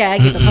pulangin aja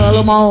gitu. Kalau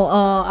lu mau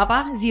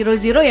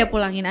zero ya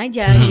pulangin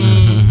aja gitu.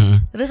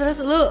 Terus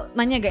lu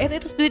nanya gak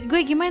terus duit gue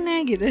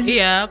gimana gitu.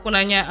 Iya, aku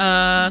nanya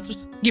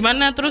terus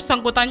gimana, terus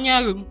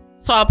sangkutannya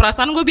soal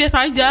perasaan gue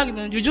biasa aja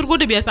gitu. Jujur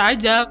gue udah biasa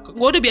aja.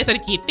 Gue udah biasa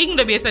di-cheating,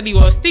 udah biasa di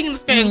ghosting,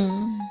 terus kayak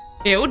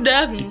ya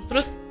udah gitu.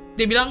 Terus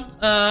dia bilang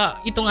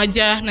hitung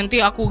aja nanti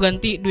aku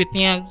ganti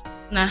duitnya.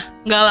 Nah,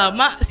 nggak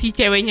lama si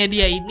ceweknya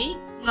dia ini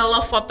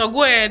nge-love foto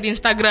gue di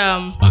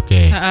Instagram.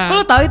 Oke. Kok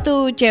lo tahu itu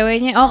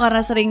ceweknya? Oh, karena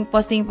sering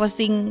posting.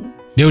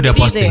 Dia udah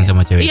posting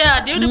sama cewek.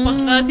 Iya, dia udah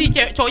post. Si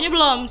cowoknya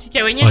belum, si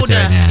ceweknya udah.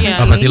 Ceweknya. Ya.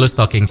 Berarti lu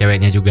stalking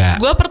ceweknya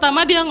juga. Gue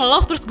pertama dia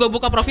nge-love, terus gue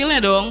buka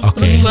profilnya dong.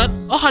 Okay. Terus gue,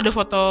 ada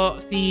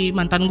foto si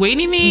mantan gue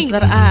ini nih.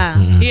 Mr. A.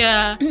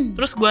 Iya.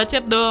 Terus gue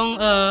chat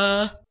dong.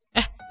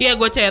 Iya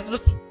gue chat.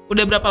 Terus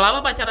udah berapa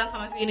lama pacaran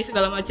sama si ini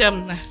segala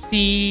macam. Nah,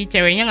 si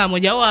ceweknya nggak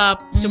mau jawab.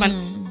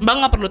 Cuman Mbak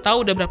nggak perlu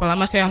tahu udah berapa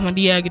lama saya sama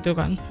dia gitu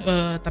kan.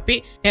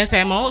 Tapi ya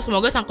saya mau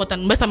semoga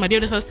sangkutan Mbak sama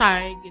dia udah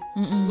selesai gitu.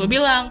 Terus gue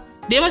bilang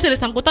dia masih ada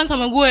sangkutan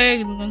sama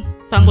gue gitu kan.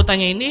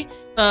 Sangkutannya ini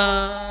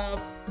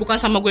bukan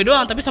sama gue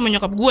doang tapi sama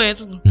nyokap gue.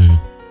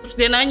 Terus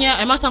dia nanya,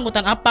 emang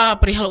sangkutan apa?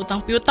 Perihal utang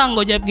piutang,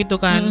 gue jawab gitu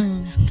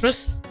kan.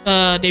 Terus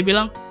dia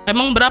bilang,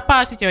 emang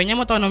berapa si ceweknya,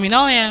 mau tahu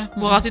nominalnya?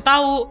 Gue kasih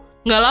tahu.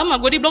 Nggak lama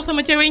gue diblok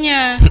sama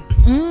ceweknya.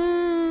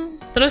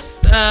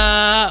 Terus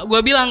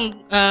gue bilang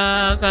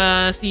ke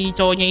si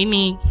cowoknya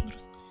ini,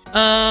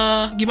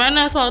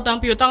 gimana soal utang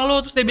piutang lu?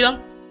 Terus dia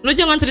bilang, lu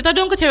jangan cerita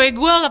dong ke cewek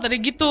gue, kata dia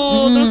gitu.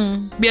 Terus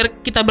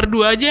biar kita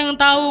berdua aja yang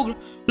tahu.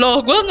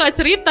 Loh, gue nggak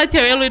cerita,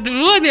 cewek lu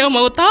duluan yang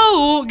mau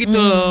tahu gitu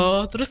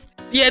loh. Terus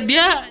ya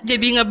dia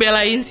jadi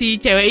ngebelain si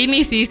cewek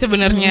ini sih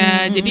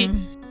sebenarnya. Jadi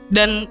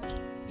dan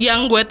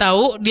yang gue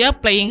tahu dia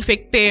playing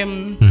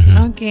victim.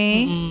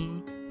 Oke.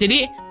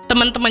 Jadi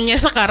teman-temannya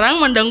sekarang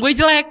mandang gue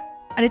jelek.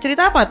 Ada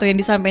cerita apa tuh yang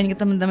disampaikan ke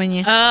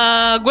teman-temannya?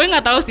 Gue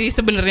nggak tahu sih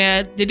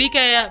sebenarnya. Jadi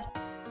kayak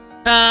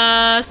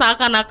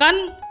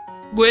seakan-akan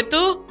gue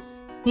tuh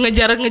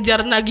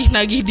ngejar-ngejar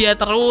nagih-nagih dia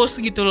terus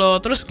gitu loh.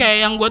 Terus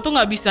kayak yang gue tuh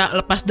nggak bisa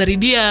lepas dari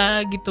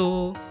dia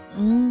gitu.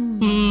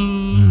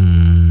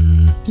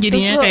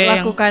 Jadinya terus kayak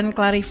lakukan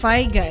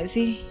clarify gak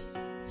sih?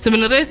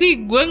 Sebenarnya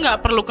sih gue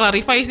nggak perlu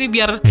clarify sih,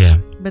 biar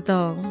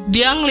betul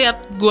dia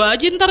ngeliat gue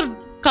aja, ntar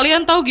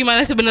kalian tahu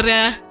gimana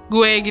sebenarnya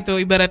gue gitu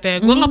ibaratnya.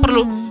 Gue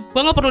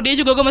nggak perlu dia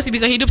juga, gue masih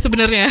bisa hidup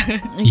sebenarnya.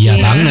 Iya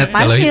banget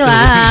kalau itu.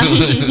 Pastilah.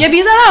 Ya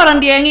bisa lah orang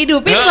dia yang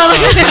hidupin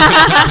soalnya.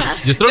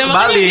 Justru Nah,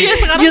 kembali. Dia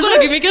sekarang gue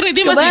lagi mikir nih,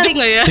 dia masih hidup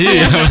nggak ya?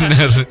 Iya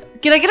benar.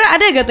 Kira-kira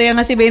ada gak tuh yang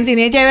ngasih bensin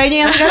ya? Ceweknya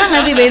yang sekarang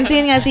ngasih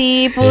bensin, ngasih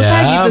pulsa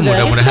gitu gak?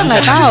 Mudah-mudahan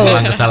nggak tahu.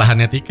 Bukan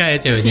kesalahannya Tika ya,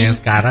 ceweknya yang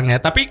sekarang ya.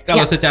 Tapi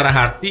kalau secara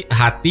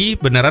hati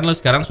beneran lo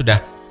sekarang sudah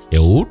ya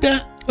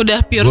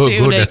udah pure sih,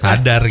 udah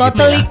sadar gitu.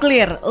 Totally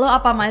clear. Lo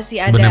apa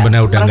masih ada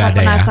Bener-bener udah merasa nggak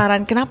ada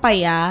penasaran kenapa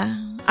ya?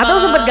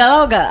 Atau sempet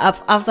galau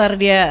gak after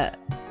dia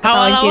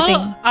ketahuan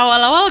cheating?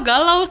 Awal-awal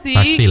galau sih.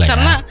 Pastilah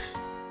karena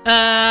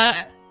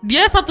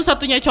dia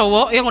satu-satunya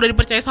cowok yang udah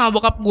dipercaya sama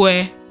bokap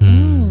gue.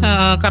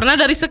 Karena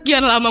dari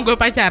sekian lama gue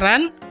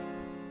pacaran,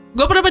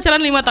 gue pernah pacaran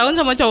 5 tahun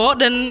sama cowok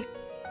dan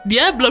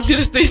dia belum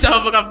direstuin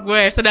sama bokap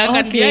gue.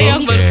 Sedangkan dia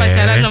yang baru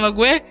pacaran sama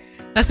gue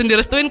langsung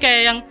direstuin,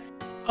 kayak yang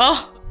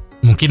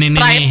mungkin ini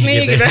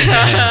nih gitu.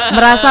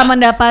 Merasa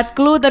mendapat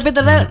clue tapi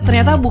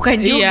ternyata bukan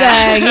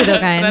juga gitu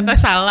kan. Ternyata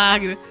salah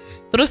gitu.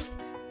 Terus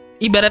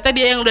ibaratnya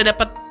dia yang udah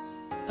dapat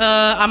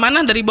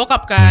amanah dari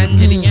bokap kan.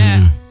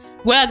 Jadinya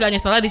gue agak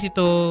nyesel di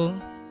situ.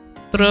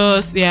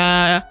 Terus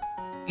ya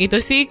itu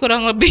sih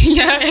kurang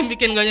lebihnya yang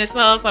bikin gue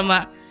nyesel,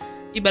 sama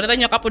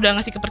ibaratnya nyokap udah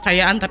ngasih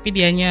kepercayaan tapi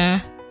dianya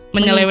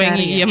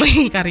menyelewengi,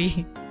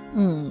 mengingkari.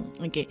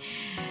 Oke.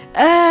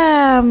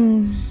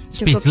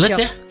 Speechless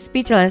ya?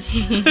 Speechless.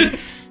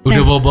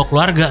 Udah bawa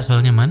keluarga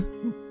soalnya man.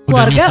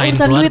 Keluarga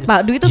urusan duit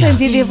pak, duit itu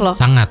sensitif loh.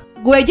 Sangat.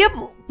 Gue aja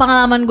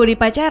pengalaman gue di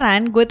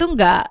pacaran, gue tuh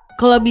nggak,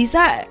 kalau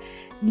bisa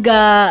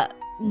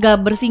nggak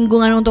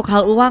bersinggungan untuk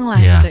hal uang lah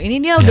gitu. Ini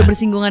dia udah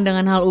bersinggungan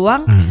dengan hal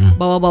uang,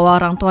 bawa-bawa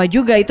orang tua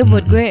juga, itu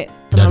buat gue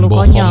terlalu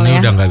konyol ya.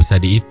 Udah nggak bisa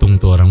dihitung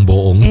tuh orang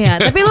bohong. Iya,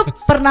 tapi lo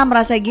pernah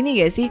merasa gini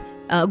gak sih?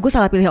 Gue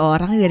salah pilih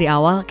orang dari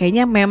awal.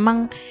 Kayaknya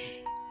memang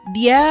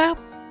dia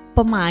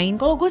pemain.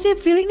 Kalau gue sih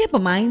feeling dia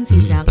pemain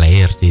sih,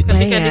 player sih.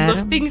 Tapi kayak di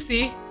ghosting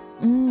sih.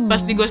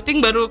 Pas di ghosting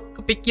baru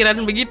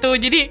kepikiran begitu.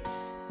 Jadi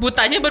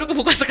butanya baru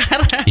kebuka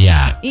sekarang.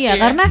 Iya,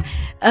 karena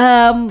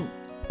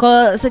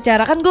kalau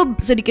secara kan gue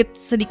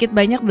sedikit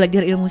banyak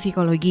belajar ilmu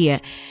psikologi ya.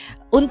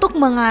 Untuk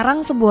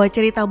mengarang sebuah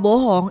cerita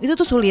bohong itu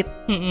tuh sulit.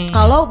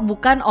 Kalau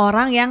bukan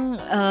orang yang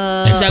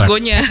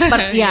jagonya.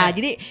 Expert. Ya,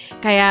 jadi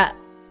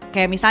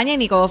kayak misalnya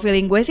nih, kalau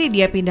feeling gue sih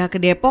dia pindah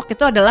ke Depok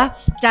itu adalah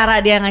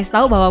cara dia ngasih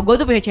tahu bahwa gue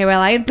tuh punya cewek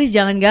lain, please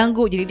jangan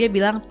ganggu. Jadi dia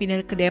bilang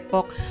pindah ke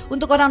Depok.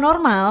 Untuk orang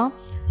normal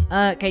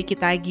kayak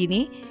kita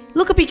gini,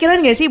 lu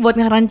kepikiran gak sih buat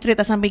ngarang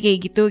cerita sampai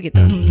kayak gitu?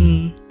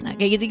 Nah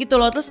kayak gitu-gitu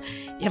loh. Terus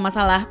ya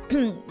masalah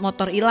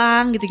motor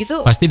hilang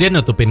gitu-gitu, pasti dia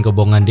nutupin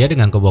kebohongan dia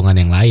dengan kebohongan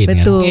yang lain.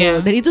 betul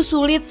kan? Dan itu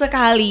sulit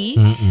sekali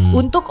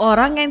untuk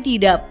orang yang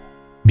tidak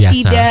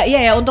biasa.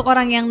 Ya untuk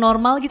orang yang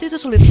normal gitu itu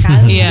sulit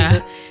sekali gitu.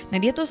 Nah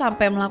dia tuh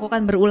sampai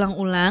melakukan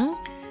berulang-ulang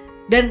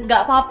dan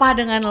gak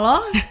apa-apa dengan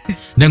lo.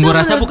 Dan gue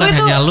rasa bukan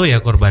hanya lo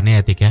ya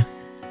korbannya, Etik ya.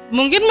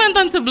 Mungkin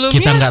mantan sebelumnya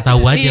kita nggak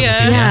tahu aja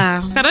mungkin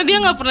ya. Karena dia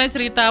nggak pernah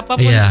cerita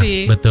apapun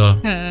sih.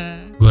 Betul.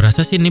 Gue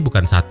rasa sih ini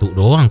bukan satu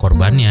doang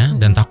korbannya,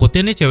 dan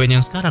takutnya nih ceweknya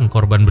yang sekarang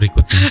korban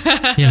berikutnya.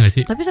 Iya nggak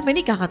sih? Tapi sampai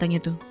nikah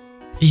katanya tuh.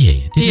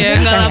 Iya.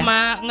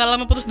 Nggak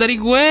lama putus dari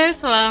gue,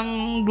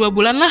 selang 2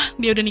 bulan lah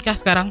dia udah nikah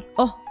sekarang.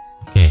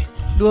 Oke.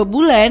 2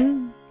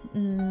 bulan.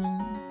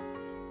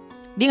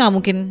 Dia nggak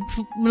mungkin,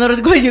 menurut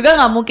gue juga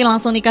nggak mungkin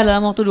langsung nikah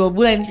dalam waktu 2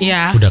 bulan sih.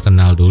 Iya. Udah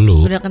kenal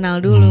dulu.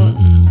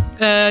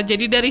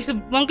 Jadi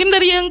mungkin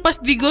dari yang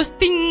pas di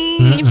ghosting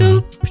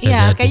itu.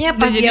 Iya, kayaknya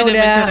pas dia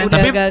udah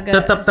tapi gagal.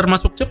 tetap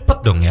termasuk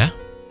cepet dong ya.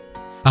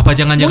 Apa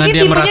jangan-jangan mungkin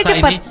dia merasa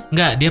cepet.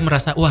 dia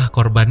merasa wah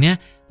korbannya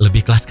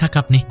lebih kelas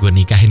kakap nih, gue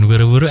nikahin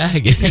buru-buru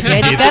gitu.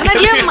 Jadi karena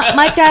dia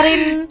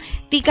macarin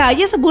Tika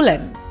aja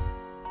sebulan.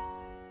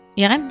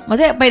 Ya kan?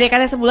 Maksudnya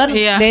PDKT sebulan,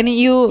 then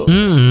you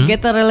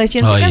get a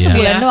relationship kan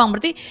sebulan doang.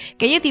 Berarti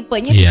kayaknya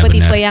tipenya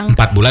tipe-tipe yang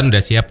 4 bulan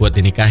udah siap buat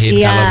dinikahin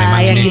kalau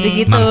memang yang ini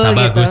gitu-gitu, mangsa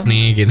bagus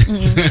nih gitu.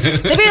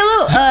 Tapi lu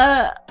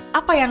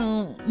apa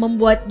yang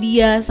membuat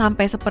dia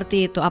sampai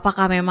seperti itu?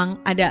 Apakah memang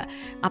ada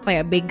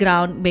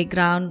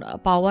background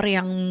power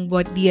yang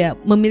buat dia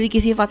memiliki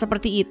sifat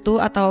seperti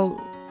itu atau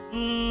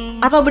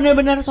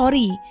benar-benar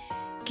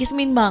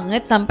kismin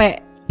banget sampai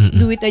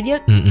duit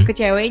aja ke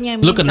ceweknya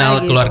minta. Lu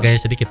kenal gitu. keluarganya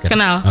sedikit kan?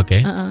 Kenal. Oke.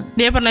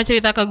 Dia pernah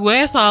cerita ke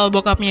gue soal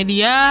bokapnya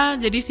dia.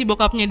 Jadi si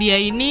bokapnya dia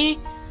ini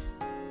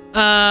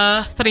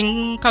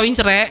sering kawin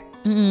cerai.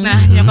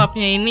 Nah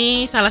nyokapnya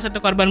ini salah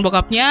satu korban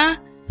bokapnya.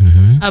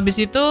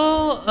 Abis itu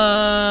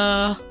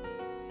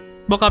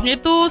bokapnya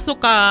tuh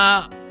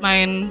suka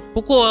main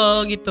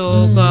pukul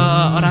gitu ke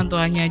orang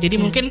tuanya. Jadi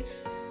mungkin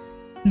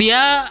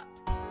dia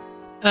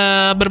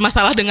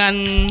bermasalah dengan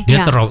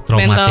dia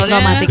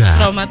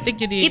traumatik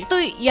jadi itu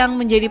yang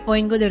menjadi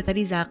poin gue dari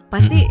tadi Zak.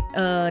 Pasti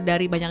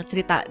dari banyak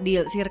cerita di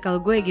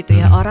circle gue gitu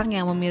ya, orang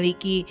yang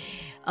memiliki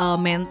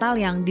mental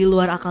yang di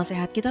luar akal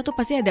sehat kita tuh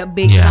pasti ada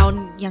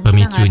background yang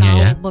kita nggak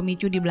tahu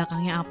pemicu di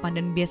belakangnya apa,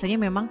 dan biasanya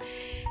memang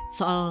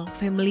soal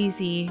family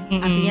sih.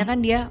 Artinya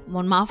kan dia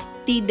mohon maaf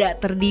tidak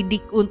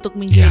terdidik untuk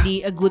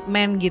menjadi a good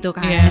man gitu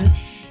kan.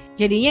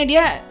 Jadinya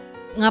dia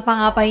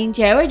ngapa-ngapain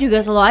cewek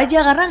juga slow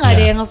aja karena nggak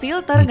ada yang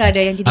ngefilter, nggak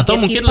ada yang jadi atau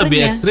mungkin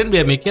lebih ekstrim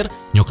dia mikir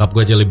nyokap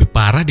gue aja lebih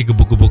parah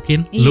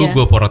digebuk-gebukin, lu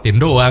gue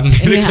porotin doang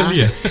gitu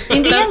kali ya.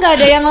 Intinya nggak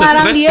ada yang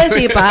larang dia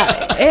sih Pak.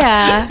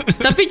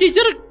 Tapi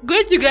jujur gue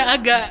juga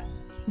agak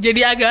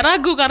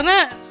ragu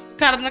karena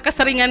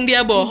keseringan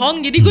dia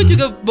bohong. Jadi gue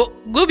juga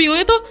gue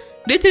bingungnya tuh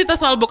dia cerita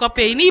soal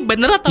bokapnya ini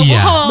bener atau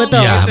bohong. Betul.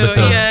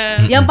 Gitu.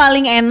 Yang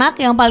paling enak,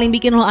 yang paling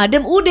bikin lo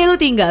adem, udah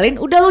lu tinggalin,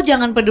 udah lu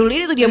jangan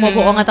peduli itu dia mau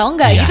bohong atau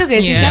enggak gitu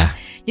guys.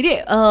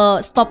 Jadi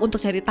stop untuk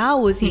cari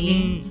tahu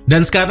sih.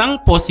 Dan sekarang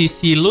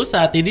posisi lu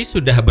saat ini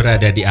sudah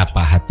berada di apa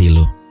hati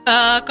lu?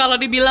 Kalau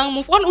dibilang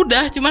move on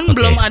udah, cuman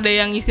belum ada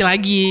yang ngisi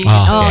lagi.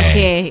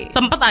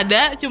 Sempet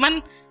ada,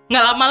 cuman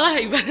nggak lama lah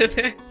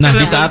ibaratnya. Nah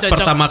di saat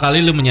pertama kali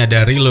lu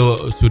menyadari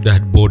lu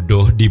sudah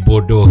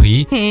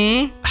dibodohi,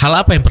 hal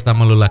apa yang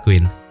pertama lu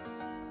lakuin?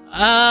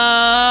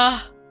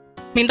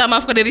 Minta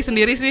maaf ke diri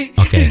sendiri sih.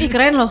 Ini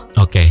keren loh.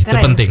 Itu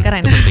penting.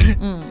 Itu penting.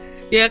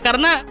 Ya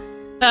karena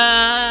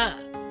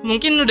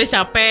mungkin udah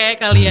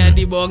capek kali ya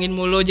dibohongin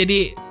mulu.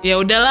 Jadi ya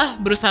udahlah,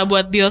 berusaha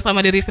buat deal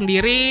sama diri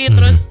sendiri.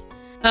 Terus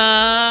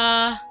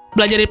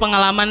belajar dari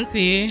pengalaman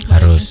sih.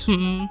 Harus.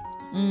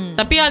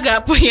 Tapi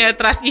agak punya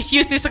trust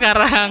issue sih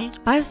sekarang.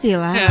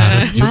 Pastilah.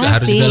 Harus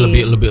juga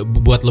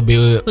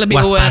lebih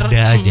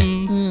waspada aja.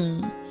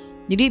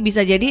 Jadi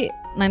bisa jadi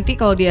nanti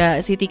kalau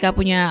si Tika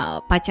punya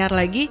pacar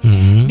lagi,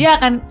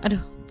 dia akan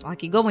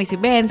laki gue mau isi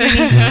bensin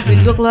nih,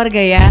 duit gue keluarga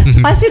ya.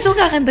 Pasti tuh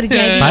akan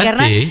terjadi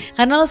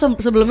karena lo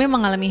sebelumnya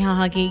mengalami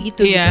hal-hal kayak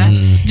gitu. Iya.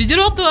 Jujur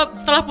waktu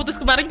setelah putus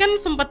kemarin kan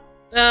sempat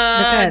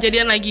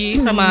jadian lagi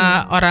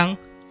sama orang.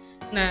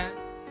 Nah,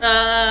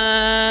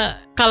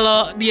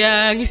 kalau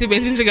dia ngisi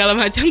bensin segala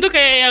macam tuh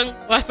kayak yang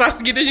was-was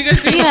gitu juga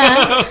sih. Iya.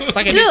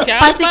 Pakai duit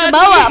siapa? Pasti ke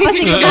bawah.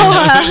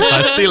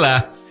 Pastilah.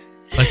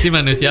 Pasti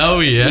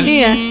manusiawi ya.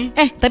 Iya.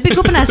 Tapi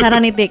gue penasaran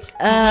nih Tik.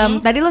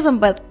 Tadi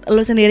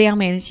lu sendiri yang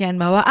mention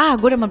bahwa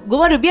gue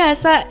udah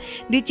biasa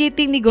di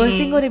cheating, di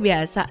ghosting, gue udah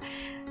biasa.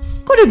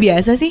 Kok udah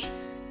biasa sih?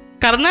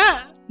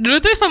 Karena dulu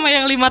tuh sama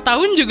yang 5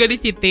 tahun juga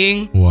di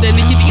cheating. Dan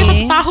di cheatingnya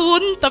 1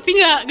 tahun, tapi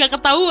nggak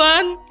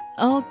ketahuan.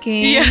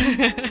 Iya.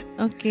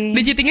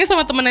 Di cheatingnya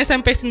sama temen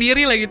SMP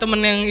sendiri lagi,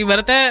 temen yang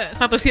ibaratnya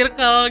satu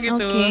circle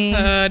gitu.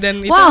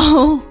 Dan itu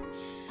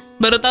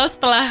baru tahu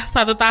setelah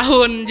 1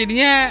 tahun.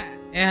 Jadinya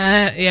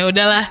ya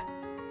udahlah.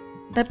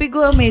 Tapi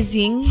gue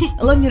amazing,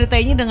 lo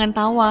nyeritainnya dengan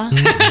tawa.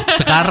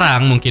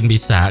 Sekarang mungkin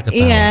bisa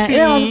ketawa.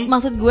 Iya,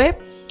 maksud gue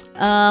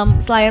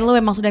selain lo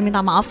memang sudah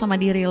minta maaf sama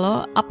diri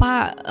lo,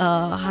 apa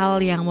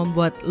hal yang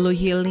membuat lo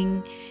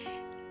healing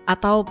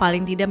atau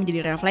paling tidak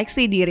menjadi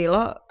refleksi diri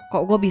lo?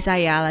 Kok gue bisa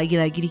ya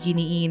lagi-lagi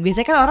diginiin.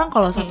 Biasanya kan orang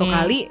kalau 1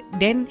 kali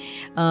dan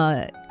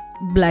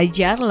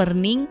belajar,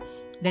 learning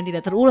dan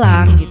tidak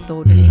terulang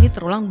gitu. Dan ini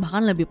terulang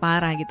bahkan lebih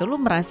parah gitu. Lo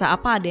merasa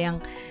apa ada yang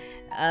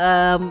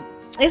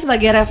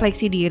sebagai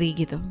refleksi diri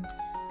gitu?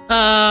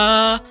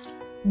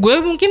 Gue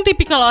mungkin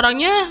tipikal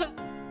orangnya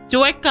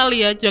cuek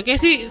kali ya. Cueknya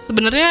sih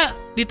sebenarnya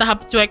di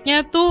tahap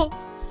cueknya tuh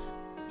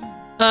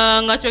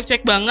nggak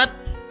cuek-cuek banget.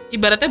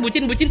 Ibaratnya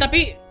bucin-bucin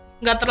tapi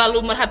nggak terlalu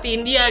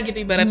merhatiin dia gitu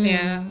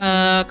ibaratnya.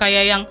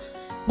 Kayak yang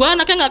gue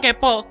anaknya nggak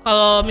kepo.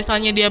 Kalau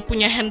misalnya dia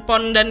punya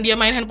handphone dan dia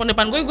main handphone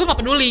depan gue nggak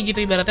peduli gitu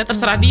ibaratnya.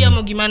 Terserah dia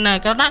mau gimana.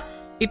 Karena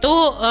itu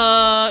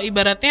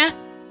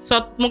ibaratnya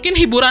mungkin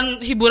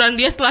hiburan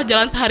dia setelah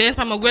jalan seharian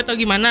sama gue atau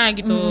gimana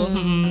gitu.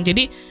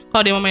 Jadi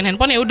kalau dia mau main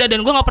handphone ya udah,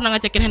 dan gue nggak pernah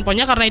ngecekin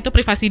handphonenya karena itu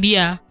privasi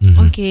dia.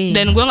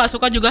 Dan gue nggak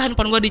suka juga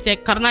handphone gue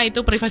dicek karena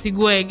itu privasi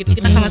gue gitu.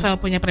 Kita sama-sama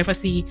punya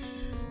privasi.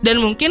 Dan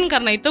mungkin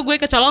karena itu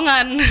gue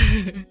kecolongan.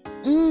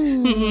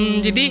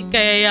 Jadi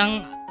kayak yang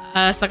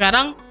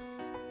sekarang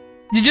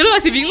jujur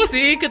masih bingung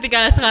sih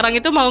ketika sekarang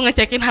itu mau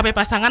ngecekin HP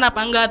pasangan apa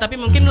enggak. Tapi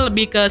mungkin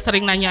lebih ke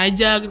sering nanya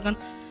aja gitu kan.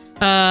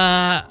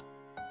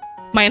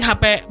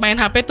 main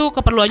HP tuh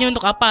keperluannya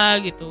untuk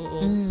apa gitu.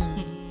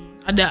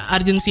 Ada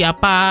urgensi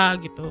apa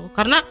gitu.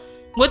 Karena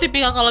gue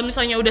tipikal kalau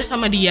misalnya udah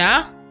sama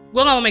dia,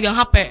 gue nggak mau megang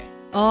HP.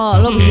 Oh,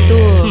 lo begitu.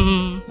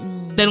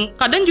 Dan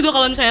kadang juga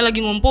kalau misalnya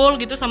lagi ngumpul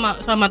gitu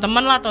sama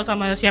teman lah atau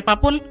sama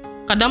siapapun,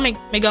 kadang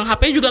megang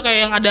HP juga kayak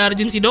yang ada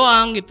urgensi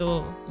doang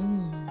gitu.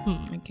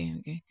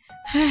 Oke.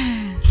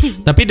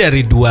 Tapi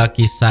dari 2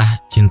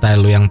 kisah cinta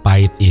lu yang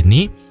pahit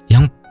ini,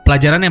 yang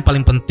pelajaran yang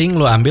paling penting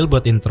lu ambil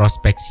buat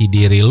introspeksi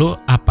diri lu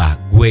apa?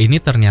 Gue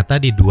ini ternyata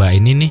di 2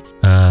 ini nih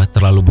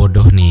terlalu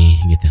bodoh nih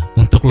gitu.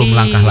 Untuk lu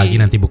melangkah lagi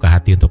nanti buka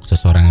hati untuk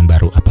seseorang yang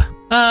baru apa?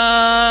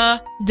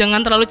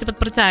 Jangan terlalu cepat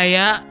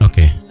percaya.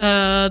 Oke.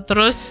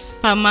 Terus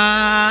sama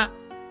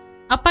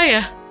apa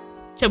ya?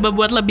 Coba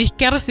buat lebih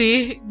care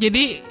sih.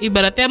 Jadi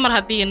ibaratnya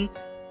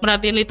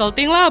merhatiin little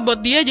thing lah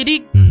buat dia.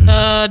 Jadi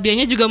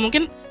dianya juga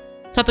mungkin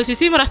satu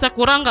sisi merasa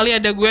kurang kali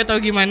ada gue atau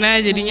gimana.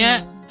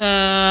 Jadinya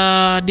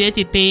dia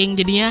cheating.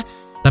 Jadinya.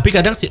 Tapi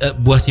kadang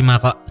buah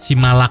si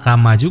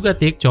malakama juga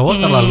Tik.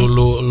 Cowok terlalu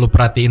lu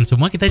perhatiin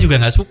semua, kita juga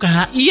gak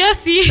suka. Iya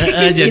sih.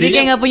 Jadi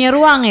kayak gak punya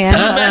ruang ya.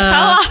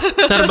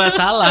 Serba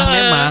salah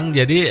memang.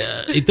 Jadi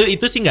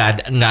itu sih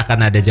gak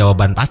akan ada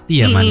jawaban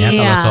pasti ya Man ya.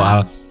 Kalau soal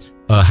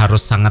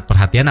harus sangat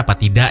perhatian apa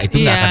tidak,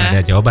 itu gak akan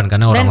ada jawaban.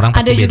 Karena orang-orang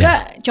pasti beda. Dan ada juga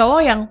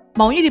cowok yang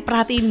maunya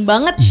diperhatiin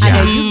banget.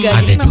 Ada juga.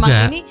 Jadi memang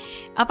ini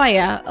apa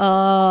ya,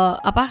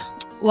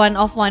 one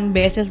of one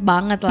basis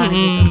banget lah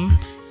gitu.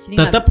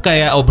 Tetap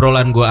kayak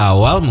obrolan gue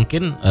awal,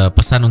 mungkin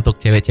pesan untuk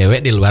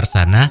cewek-cewek di luar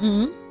sana,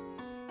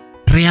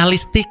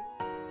 realistik.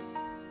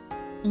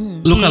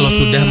 Lu kalau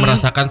sudah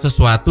merasakan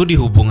sesuatu di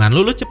hubungan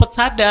lu cepet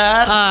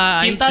sadar.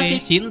 Cinta sih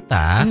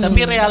cinta,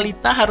 tapi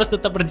realita harus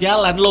tetap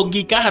berjalan.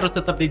 Logika harus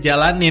tetap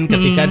dijalanin.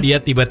 Ketika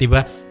dia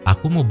tiba-tiba,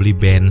 aku mau beli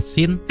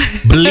bensin,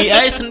 beli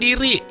aja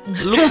sendiri.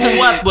 Lu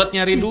kuat buat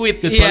nyari duit.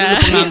 Kecuali lu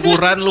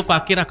pengangguran, lu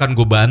fakir, akan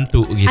gue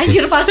bantu gitu.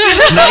 Anjir fakir.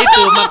 Nah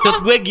itu maksud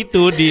gue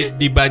gitu.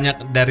 Di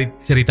banyak dari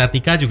cerita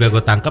Tika juga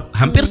gue tangkep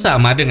hampir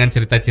sama dengan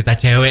cerita-cerita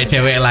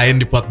cewek-cewek lain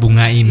di pot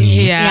bunga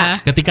ini.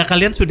 Ketika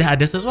kalian sudah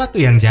ada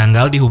sesuatu yang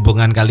janggal di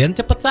hubungan kalian,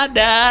 cepet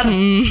sadar.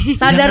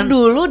 Sadar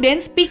dulu dan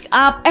speak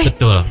up.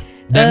 Betul.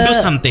 Dan do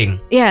something.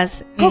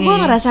 Yes. Kok gue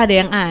ngerasa ada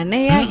yang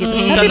aneh ya gitu.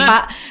 Tapi karena,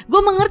 Pak,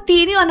 gue mengerti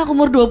ini anak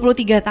umur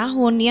 23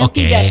 tahun yang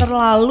tidak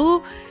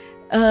terlalu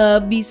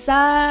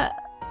bisa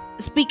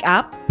speak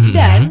up.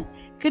 Dan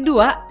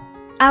kedua,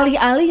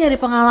 alih-alih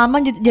nyari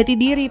pengalaman jati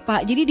diri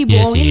Pak. Jadi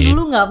dibohongin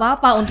dulu gak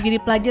apa-apa untuk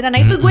jadi pelajaran.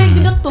 Nah itu gue yang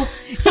gedek tuh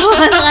sama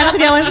anak-anak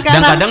zaman sekarang.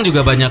 Dan kadang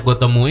juga banyak gue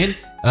temuin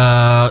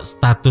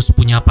status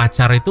punya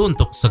pacar itu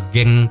untuk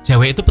segeng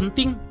cewek itu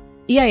penting.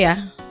 Iya ya.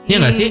 Iya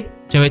gak sih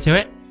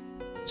cewek-cewek?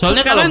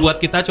 Soalnya kalau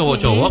buat kita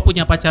cowok-cowok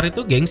punya pacar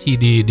itu gengsi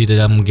di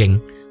dalam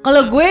geng.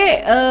 Kalau gue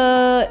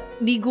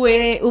di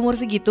gue umur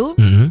segitu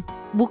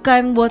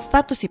bukan buat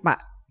status sih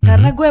Pak.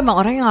 Karena gue emang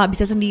orang yang gak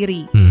bisa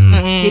sendiri.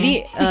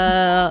 Jadi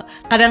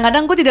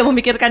kadang-kadang gue tidak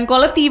memikirkan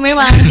quality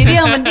memang. Jadi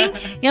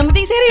yang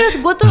penting serius.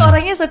 Gue tuh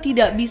orangnya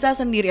tidak bisa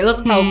sendiri. Lo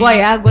tuh tahu gue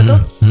ya. Gue tuh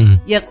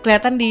ya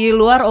kelihatan di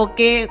luar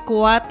oke,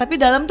 kuat. Tapi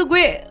dalam tuh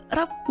gue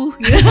rapuh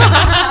gitu.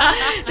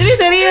 Tapi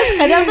serius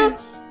kadang tuh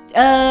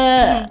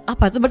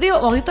apa tuh berarti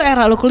waktu itu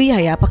era lo kuliah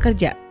ya apa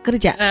kerja?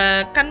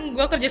 Kan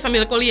gue kerja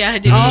sambil kuliah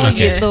jadi.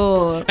 Gitu.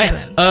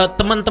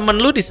 Teman-teman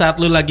lu di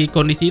saat lu lagi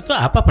kondisi itu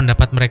apa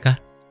pendapat mereka?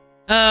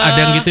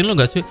 Ada yang gituin lu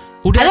gak sih?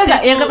 Ada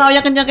gak yang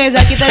ketawanya kencang kayak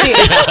Zaki tadi?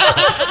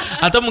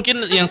 Atau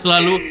mungkin yang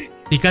selalu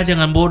Tika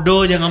jangan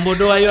bodoh, ayo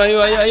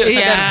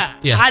sadar.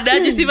 Iya, ada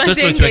aja sih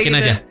pasti. Terus lu cuekin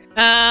aja.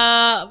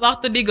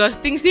 Waktu di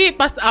ghosting sih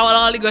pas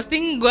awal-awal di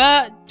ghosting gue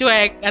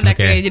cuek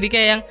anaknya. Jadi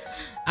kayak yang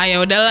ya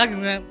udahlah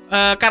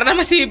karena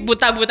masih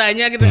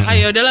buta-butanya gitu.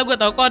 Ya udahlah gue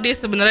tahu kok dia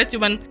sebenarnya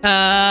cuman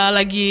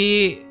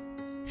lagi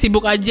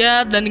sibuk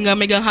aja dan nggak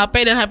megang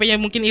HP dan HP-nya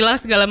mungkin hilang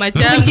segala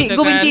macam.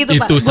 Gue benci itu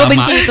Pak. Gue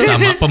benci itu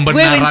sama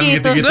pembenaran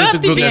gitu-gitu.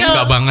 Gue gak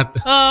suka banget.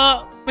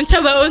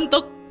 Mencoba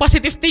untuk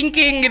positive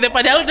thinking gitu.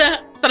 Padahal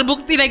udah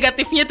terbukti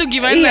negatifnya tuh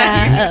gimana.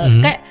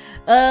 Kayak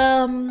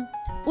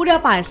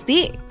udah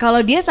pasti kalau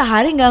dia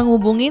sehari nggak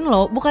ngubungin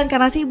lo bukan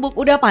karena sibuk,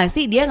 udah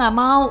pasti dia nggak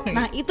mau.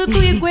 Nah itu tuh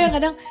ya gue yang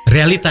kadang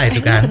realita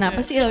itu kan. Kenapa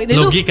sih?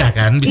 Logika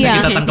kan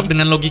bisa kita tangkap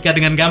dengan logika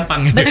dengan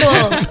gampang gitu.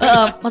 Betul.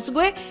 Maksud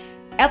gue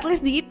at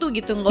least di itu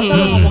gitu, nggak usah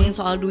lo ngomongin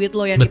soal duit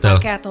lo yang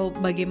dipakai atau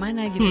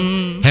bagaimana gitu.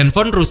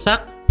 Handphone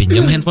rusak,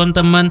 pinjam handphone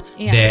teman,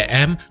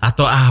 DM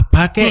atau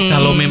apa kek.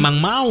 Kalau memang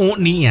mau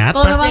niat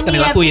pasti akan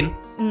dilakuin.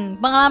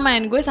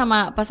 Pengalaman gue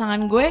sama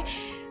pasangan gue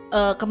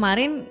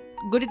kemarin,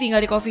 gue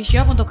ditinggal di coffee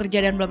shop untuk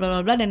kerja dan bla bla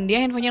bla, dan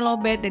dia handphonenya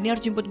lowbat dan dia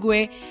harus jemput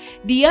gue.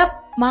 Dia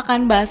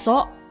makan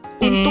bakso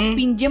untuk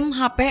pinjem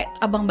HP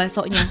abang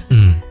baksonya.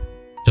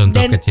 Contoh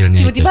dan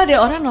kecilnya tiba-tiba itu. Ada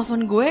orang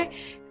nelfon gue,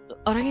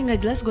 orang yang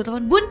nggak jelas. Gue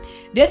telepon, Bun,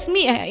 that's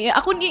me. Ya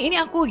aku ini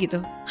aku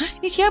gitu. Hah,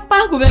 ini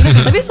siapa? Gue bilang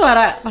gitu. Tapi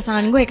suara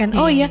pasangan gue kan.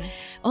 Oh iya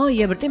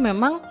berarti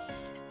memang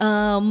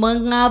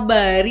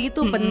mengabari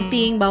itu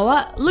penting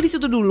bahwa lu di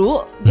situ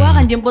dulu. Gue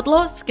akan jemput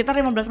lo sekitar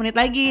 15 menit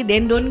lagi.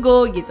 Then don't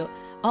go gitu.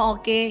 Oh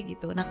oke,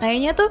 gitu. Nah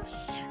kayaknya tuh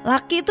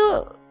laki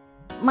tuh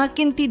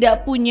makin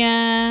tidak punya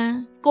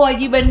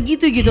kewajiban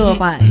gitu loh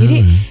Pak.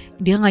 Jadi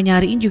dia nggak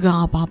nyariin juga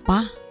nggak apa-apa.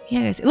 Ya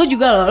guys, lu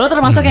juga lo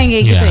termasuk yang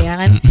kayak gitu ya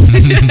kan?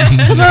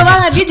 Kesel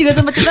banget, dia juga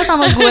sempat cerita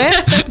sama gue.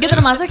 Dia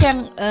termasuk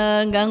yang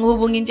nggak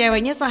ngehubungin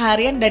ceweknya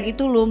seharian dan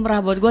itu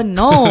lumrah buat gue.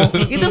 No,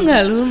 itu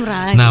nggak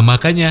lumrah. Nah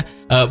makanya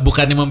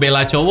bukannya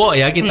membela cowok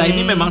ya, kita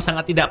ini memang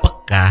sangat tidak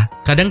peka.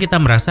 Kadang kita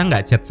merasa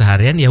nggak chat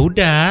seharian ya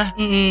udah,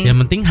 yang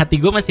penting hati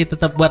gue masih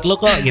tetap buat lo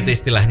kok gitu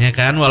istilahnya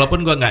kan.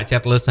 Walaupun gue nggak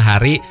chat lo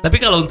sehari, tapi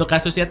kalau untuk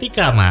kasusnya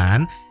Tika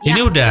man,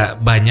 ini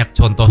udah banyak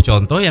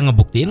contoh-contoh yang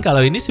ngebuktiin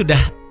kalau ini sudah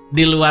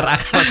di luar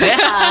akal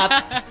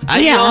sehat.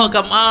 Ayo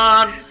come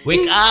on,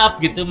 wake up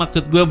gitu.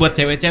 Maksud gue buat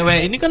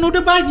cewek-cewek ini kan udah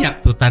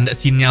banyak tuh tanda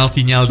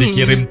sinyal-sinyal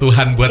dikirim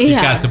Tuhan buat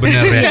Tika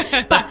sebenarnya.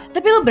 Pak,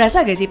 tapi lo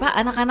berasa gak sih Pak,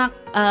 anak-anak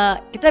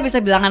kita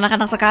bisa bilang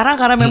anak-anak sekarang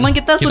karena memang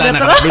kita sudah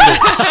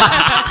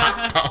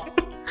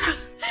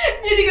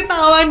jadi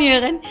ketahuan ya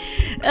kan.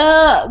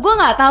 Gue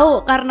nggak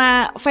tahu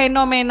karena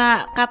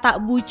fenomena kata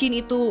bucin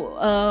itu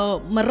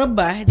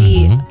merebah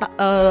di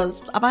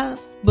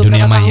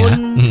beberapa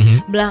tahun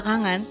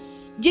belakangan.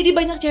 Jadi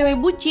banyak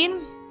cewek bucin.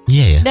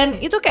 Iya ya. Dan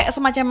itu kayak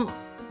semacam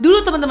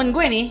dulu teman-teman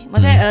gue nih,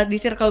 maksudnya di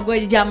circle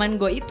gue zaman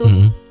gue itu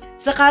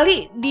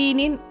sekali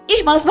diinin,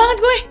 ih males banget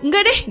gue,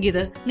 enggak deh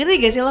gitu. Ngerti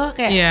gak sih lo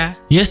kayak?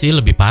 Iya sih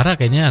lebih parah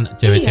kayaknya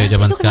cewek-cewek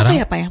zaman sekarang.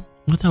 Kenapa ya Pak ya?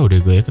 Nggak tahu deh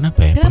gue kenapa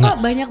ya. Kenapa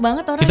banyak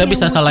banget orang kita yang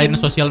bisa bucin. salahin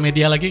sosial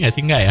media lagi nggak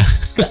sih? Nggak ya?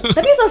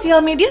 Tapi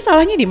sosial media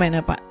salahnya di mana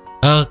Pak?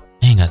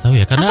 Nggak tahu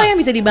ya karena apa yang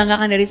bisa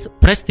dibanggakan dari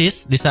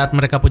prestis di saat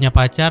mereka punya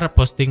pacar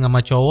posting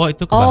sama cowok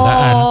itu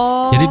kebanggaan.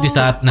 Jadi di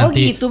saat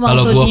nanti gitu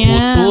kalau gue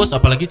putus,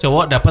 apalagi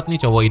cowok dapat nih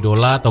cowok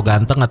idola atau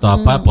ganteng atau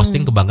apa,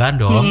 posting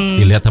kebanggaan dong.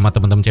 Dilihat sama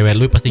teman-teman cewek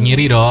lu pasti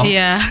ngiri dong.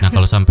 Nah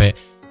kalau sampai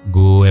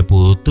gue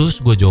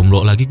putus, gue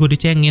jomblo lagi, gue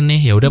dicengin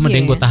nih. Ya udah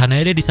mending gue tahan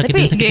aja deh,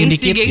 disakitin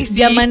dikit.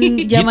 Zaman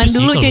gitu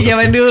dulu, sih,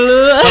 zaman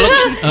dulu.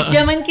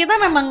 Zaman kita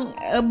memang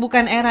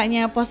bukan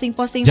eranya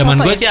posting-posting.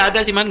 Zaman gue ya? sih ada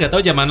sih man, nggak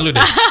tahu zaman lu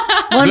deh.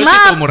 Mohon gue maaf.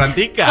 sih seumuran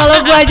Tika. Kalau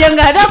gue aja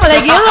nggak ada,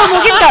 apalagi lu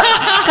mungkin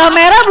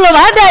kamera belum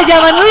ada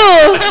zaman lu.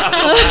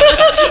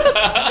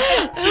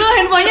 Lu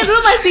handphonenya dulu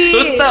masih.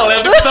 Tustel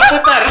yang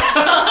diputar-putar.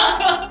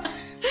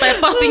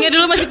 Postingnya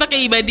dulu masih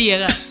pakai Ibadi ya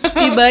Kak?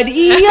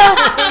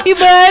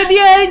 Ibadi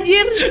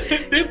anjir.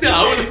 Dia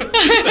tahu.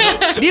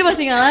 Dia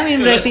masih ngalamin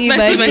berarti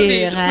Ibadi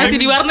ya kan? Masih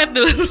di warnet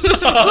dulu.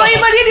 Gua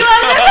Ibadi di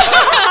warnet.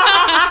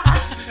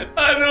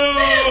 Aduh.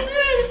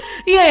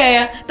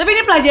 Iya. Tapi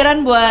ini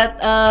pelajaran buat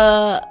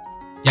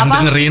yang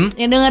dengerin.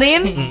 Yang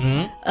dengerin.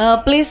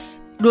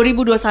 Please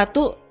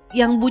 2021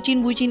 yang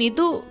bucin-bucin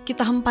itu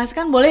kita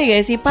hempaskan boleh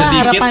gak sih Pak? Sedikit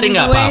harapan sih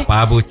nggak apa-apa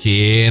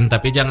bucin,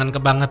 tapi jangan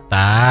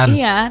kebangetan.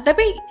 Iya,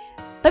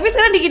 tapi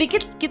sekarang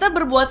dikit-dikit kita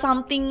berbuat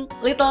something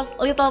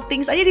little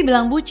things aja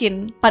dibilang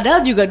bucin.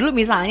 Padahal juga dulu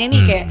misalnya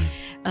nih kayak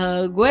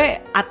gue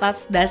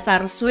atas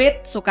dasar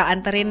sweet suka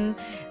anterin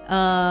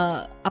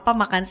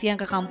makan siang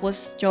ke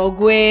kampus cowok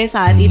gue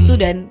saat itu,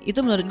 dan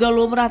itu menurut gue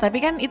lumrah. Tapi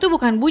kan itu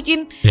bukan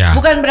bucin.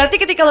 Bukan berarti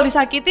ketika lo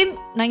disakitin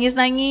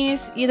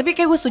nangis-nangis. Ya tapi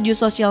kayak gue setuju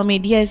sosial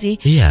media sih.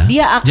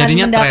 Dia akan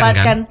jadinya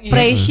mendapatkan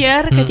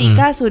pressure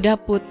ketika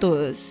sudah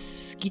putus.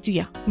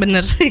 Gitu ya.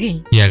 Bener.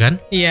 Iya kan?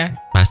 Iya.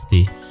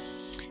 Pasti.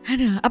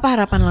 Aduh, apa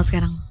harapan lo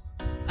sekarang?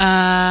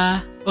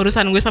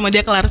 Urusan gue sama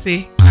dia kelar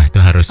sih. Nah itu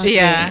harus.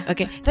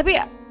 Oke. Tapi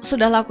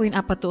sudah lakuin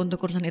apa tuh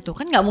untuk urusan itu?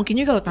 Kan gak mungkin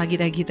juga lo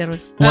tagih-tagih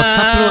terus.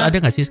 WhatsApp lo ada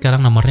gak sih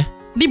sekarang nomornya?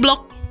 Di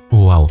blok.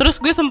 Wow.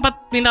 Terus gue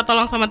sempat minta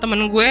tolong sama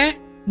temen gue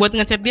buat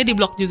ngechat dia, di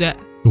blok juga.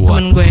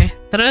 Temen gue.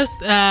 Terus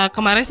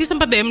kemarin sih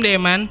sempat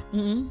DM-an.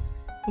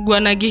 Gue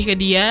nagih ke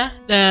dia.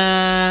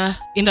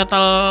 In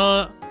total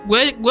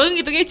gue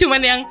ngitungnya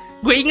cuman yang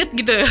gue inget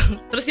gitu.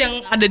 Terus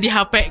yang ada di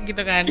HP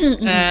gitu kan,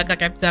 ke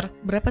capture.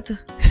 Berapa tuh?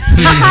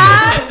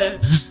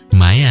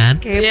 Lumayan.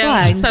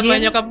 Yang sama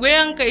nyokap gue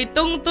yang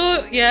kehitung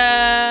tuh ya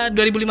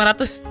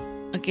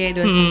 2.500. Oke,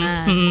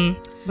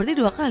 2,5. Berarti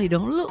 2 kali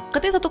dong. Lu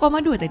katanya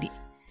 1,2 tadi.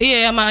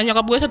 Iya, sama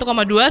nyokap gue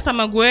 1,2,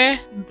 sama gue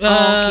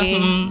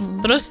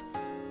terus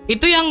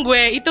itu yang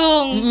gue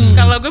hitung.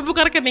 Kalau gue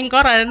buka rekening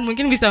koran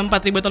mungkin bisa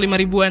 4.000 atau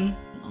 5.000-an.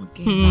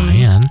 Oke.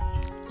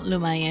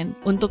 Lumayan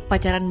untuk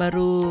pacaran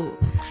baru.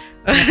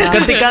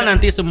 Ketika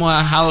nanti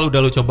semua hal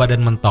udah lu coba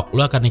dan mentok, lu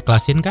akan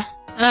ikhlasin kah?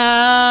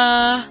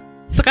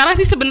 Sekarang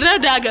sih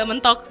sebenarnya udah agak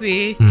mentok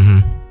sih.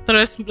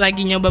 Terus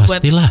lagi nyoba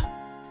pastilah.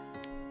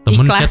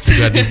 Temen ikhlas. Chat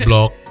juga di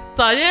blok.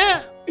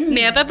 Soalnya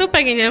niatnya tuh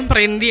pengen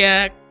nyamperin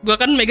dia. Gue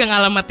kan megang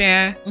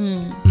alamatnya.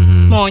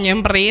 Mau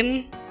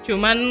nyamperin,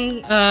 cuman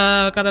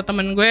kata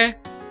temen gue,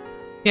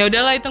 ya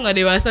udahlah itu nggak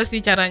dewasa sih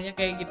caranya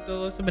kayak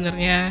gitu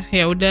sebenarnya.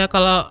 Ya udah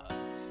kalau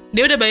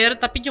dia udah bayar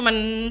tapi cuman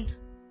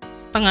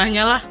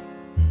setengahnya lah.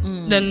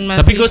 Dan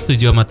masih. Tapi gue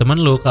setuju sama temen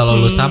lu, kalau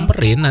lu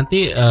samperin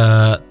nanti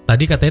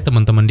tadi katanya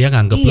teman-teman dia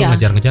nganggep lu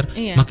ngejar-ngejar,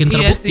 makin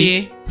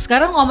terbukti. Iya.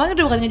 Sekarang ngomongnya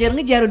udah bukan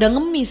ngejar-ngejar, udah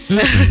ngemis.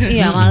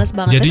 Iya, males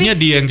banget. Jadinya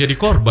dia yang jadi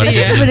korban. Tapi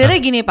sebenarnya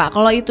gini Pak,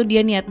 kalau itu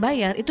dia niat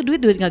bayar, itu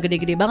duit nggak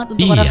gede-gede banget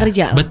untuk orang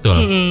kerja. Betul.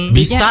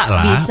 Bisa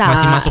lah,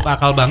 masih masuk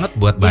akal banget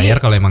buat bayar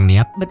kalau emang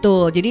niat.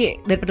 Betul.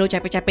 Jadi daripada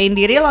capek-capekin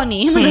diri lo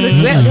nih, menurut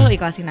gue udah lo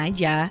ikhlasin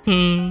aja,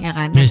 ya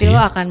kan. Nanti lo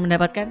akan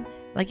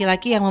mendapatkan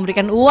laki-laki yang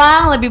memberikan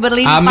uang lebih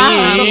berlimpah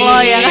untuk lo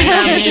ya kan.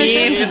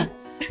 Amin.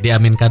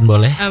 Diaminkan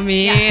boleh.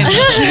 Amin.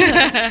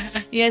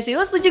 Iya sih,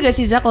 lo setuju gak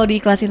sih Zak kalau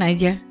diikhlasin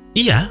aja?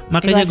 Iya,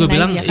 makanya gue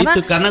bilang aja.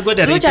 Itu karena gue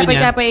dari lu itunya. Lu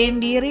capek-capekin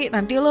diri,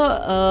 nanti lo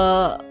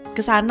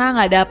kesana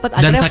nggak dapet,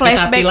 dan akhirnya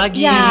flashback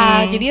lagi.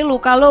 Ya, jadi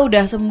luka lo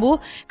udah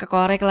sembuh,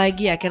 kekorek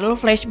lagi, akhirnya lo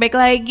flashback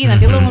lagi,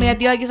 nanti lo ngeliat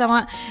dia lagi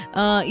sama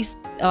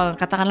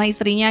katakanlah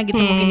istrinya gitu,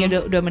 mungkin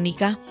dia udah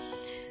menikah,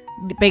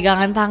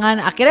 pegangan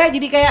tangan, akhirnya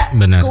jadi kayak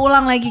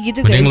keulang lagi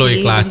gitu. Mending lo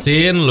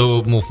ikhlasin,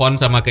 lo move on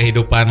sama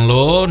kehidupan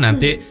lo,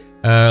 nanti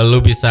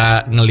lo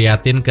bisa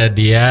ngeliatin ke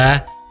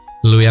dia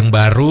lu yang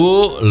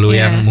baru, lu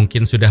yang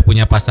mungkin sudah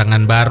punya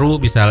pasangan baru,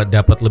 bisa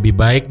dapat lebih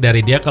baik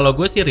dari dia. Kalau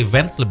gue sih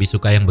revenge lebih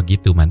suka yang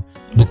begitu, man.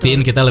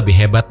 Buktiin kita lebih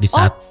hebat di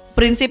saat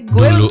prinsip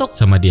gue dulu untuk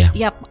sama dia.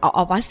 Ya,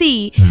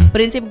 pasti.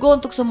 Prinsip gue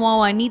untuk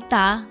semua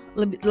wanita,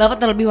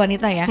 lebih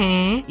wanita ya,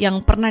 yang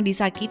pernah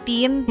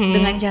disakitin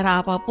dengan cara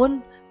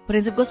apapun.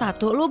 Prinsip gue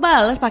satu, lu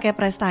balas pakai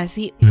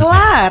prestasi,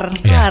 kelar.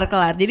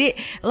 Jadi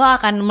lo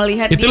akan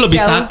melihat itu lebih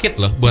sakit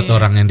loh buat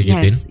orang yang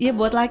dikitin. Iya,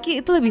 buat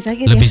laki itu lebih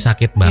sakit. Lebih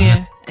sakit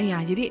banget. Iya,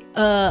 jadi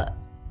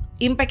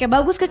impactnya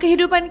bagus ke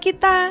kehidupan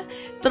kita.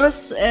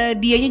 Terus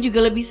dianya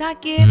juga lebih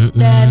sakit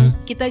dan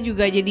kita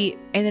juga jadi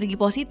energi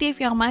positif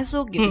yang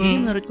masuk gitu. Jadi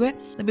menurut gue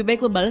lebih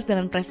baik lo balas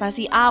dengan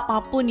prestasi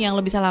apapun yang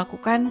lo bisa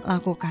lakukan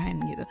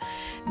gitu.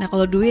 Nah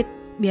kalau duit,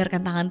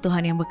 biarkan tangan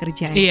Tuhan yang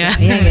bekerja aja.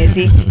 Iya gak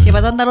sih?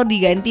 Siapa tahu ntar lo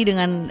diganti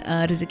dengan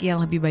rezeki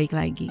yang lebih baik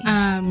lagi.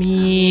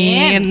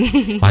 Amin.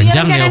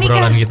 Panjang nih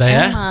obrolan kita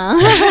ya.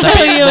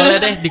 Tapi boleh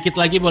deh, dikit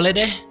lagi boleh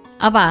deh.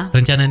 Apa?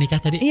 Rencana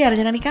nikah tadi? Iya,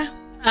 rencana nikah.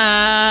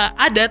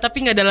 Ada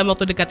tapi nggak dalam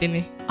waktu dekat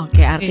ini.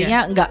 Oke,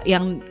 artinya nggak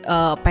yang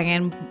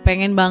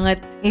pengen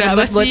banget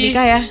nggak buat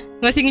nikah ya?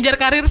 Nggak sih ngejar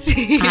karir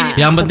sih.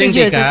 Yang penting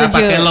nikah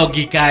pakai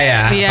logika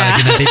ya.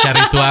 Apalagi nanti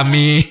cari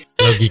suami,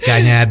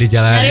 logikanya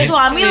dijalanin. Cari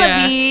suami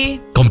lebih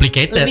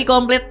complicated.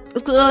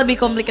 Lebih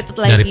complicated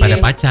lagi daripada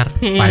pacar.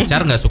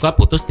 Pacar nggak suka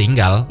putus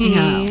tinggal.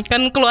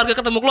 Kan keluarga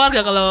ketemu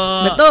keluarga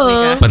kalau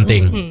betul.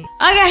 Penting.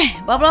 Oke,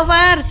 Pop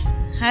Lovers.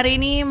 Hari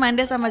ini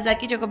Manda sama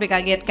Zaki cukup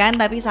dikagetkan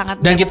tapi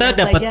sangat. Dan kita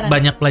dapat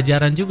banyak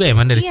pelajaran juga ya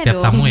Man dari setiap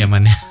tamu ya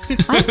Man.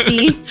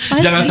 Pasti.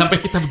 Jangan sampai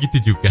kita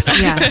begitu juga.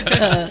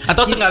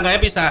 Atau seenggaknya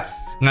bisa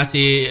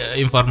ngasih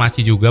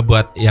informasi juga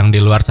buat yang di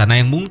luar sana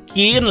yang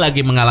mungkin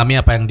lagi mengalami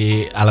apa yang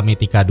dialami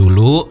Tika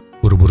dulu,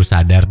 buru-buru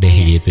sadar deh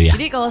gitu ya.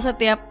 Jadi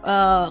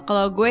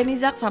kalau gue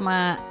nih Zak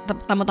sama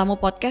tamu-tamu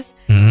podcast,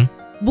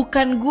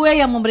 bukan gue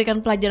yang memberikan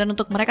pelajaran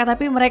untuk mereka,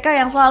 tapi mereka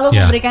yang selalu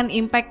memberikan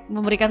impact,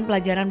 memberikan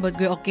pelajaran buat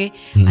gue.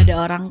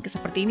 Ada orang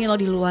seperti ini loh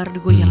di luar,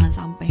 gue jangan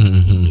sampai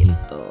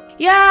gitu.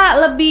 Ya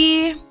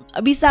lebih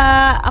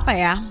bisa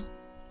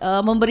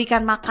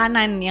memberikan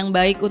makanan yang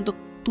baik untuk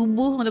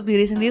tubuh, untuk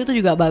diri sendiri itu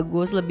juga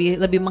bagus.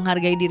 Lebih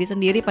menghargai diri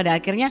sendiri. Pada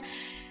akhirnya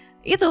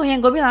itu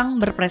yang gue bilang,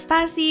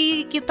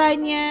 berprestasi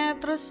kitanya,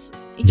 terus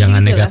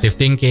jangan negatif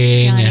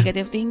thinking. Jangan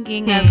negatif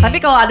thinking. Nah, tapi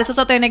kalau ada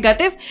sesuatu yang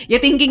negatif,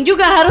 ya thinking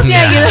juga harusnya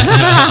gitu.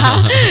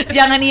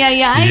 Jangan iya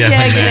aja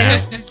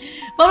gitu.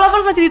 Pop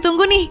Lovers masih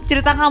ditunggu nih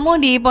cerita kamu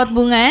di Pot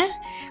Bunga.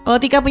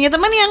 Kalau Tika punya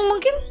teman yang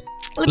mungkin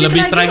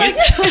lebih tragis.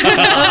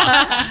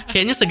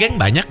 Kayaknya segeng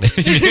banyak deh.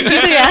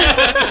 Gitu ya.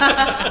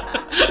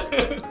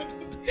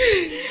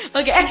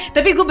 Oke,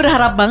 tapi gue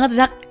berharap banget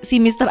Zak si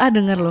Mr. A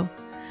denger lo.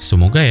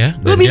 Semoga ya.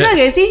 Lo bisa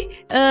gak sih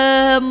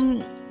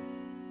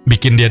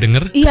bikin dia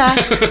denger? Iya.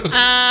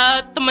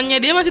 Temennya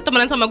dia masih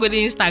temenan sama gue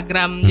di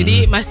Instagram,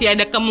 jadi masih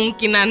ada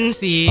kemungkinan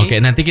sih. Oke,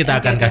 nanti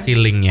kita akan kasih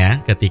linknya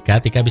ketika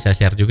Tika bisa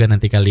share juga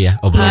nanti kali ya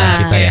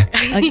obrolan kita ya.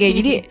 Oke,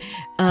 jadi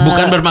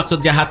bukan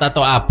bermaksud jahat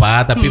atau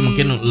apa, tapi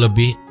mungkin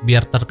lebih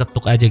biar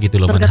terketuk aja gitu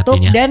loh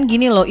terketuk hatinya. Dan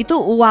gini loh, itu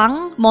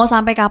uang mau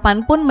sampai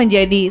kapanpun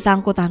menjadi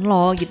sangkutan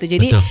lo gitu.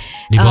 Jadi betul.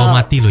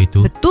 Dibawa mati lo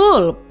itu.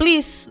 Betul,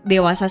 please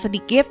dewasa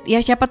sedikit ya,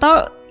 siapa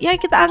tahu ya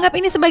kita anggap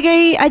ini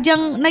sebagai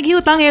ajang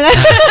nagih utang ya kan.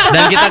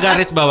 Dan kita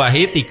garis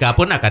bawahi Tika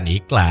pun akan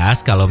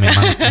ikhlas kalau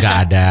memang nggak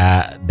ada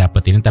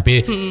dapet ini, tapi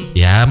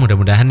ya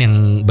mudah-mudahan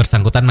yang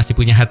bersangkutan masih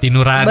punya hati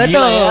nurani.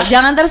 Betul,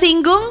 jangan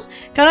tersinggung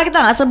karena kita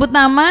nggak sebut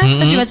nama,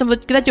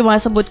 kita cuma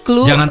sebut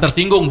clue. Jangan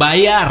tersinggung,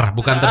 bayar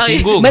bukan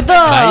tersinggung. Betul.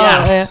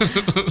 Bayar.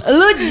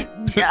 Lu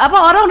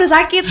orang udah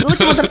sakit, lu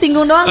cuma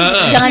tersinggung doang,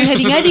 jangan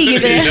ngadi-ngadi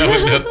gitu ya. Iya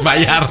bener,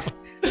 bayar.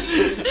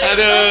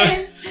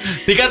 Aduh.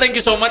 Tika, thank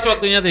you so much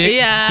waktunya Tik.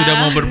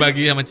 Sudah mau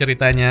berbagi sama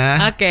ceritanya.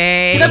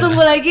 Oke. Kita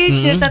tunggu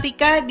lagi cerita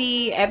Tika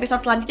di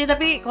episode selanjutnya.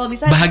 Tapi kalau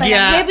bisa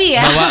bahagia, happy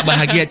ya. Bawa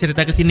bahagia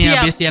cerita kesini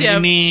habis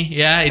yang ini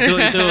ya, itu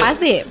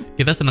pasti.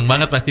 Kita seneng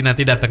banget pasti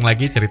nanti datang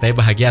lagi ceritanya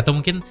bahagia, atau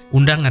mungkin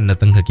undangan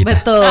datang ke kita.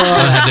 Betul.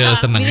 Aduh,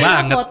 seneng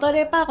banget. Foto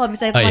deh Pak, kalau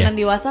misalnya teman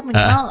di WhatsApp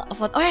minimal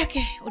foto.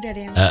 Oke, udah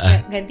deh yang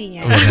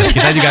gantinya.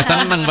 Kita juga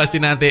seneng pasti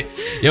nanti.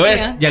 Ya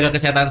wes, jaga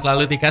kesehatan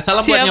selalu Tika.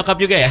 Salam buat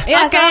nyokap juga ya.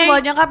 Iya, salam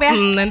buat nyokap ya.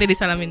 Nanti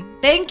disalamin.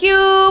 Thank you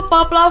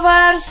Pop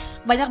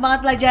Lovers, banyak banget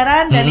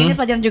pelajaran dan ini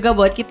pelajaran juga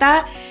buat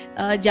kita.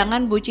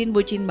 Jangan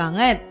bucin-bucin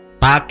banget.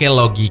 Pakai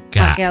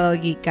logika.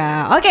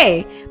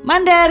 Oke,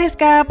 Manda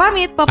Rizka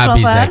pamit Pop Habis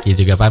Lovers. Zaki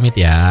juga pamit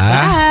ya.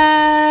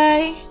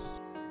 Bye.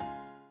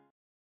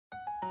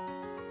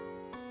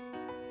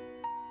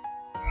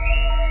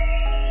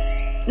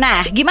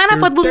 Nah,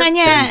 gimana pot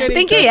bunganya?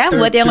 Thank you ya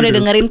buat yang udah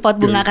dengerin pot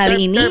bunga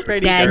kali ini.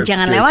 Dan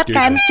jangan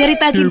lewatkan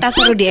cerita cinta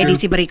seru di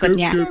edisi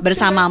berikutnya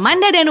bersama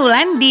Manda dan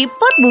Ulan di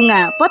Pot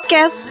Bunga,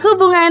 podcast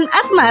hubungan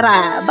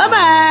asmara.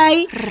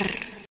 Bye-bye.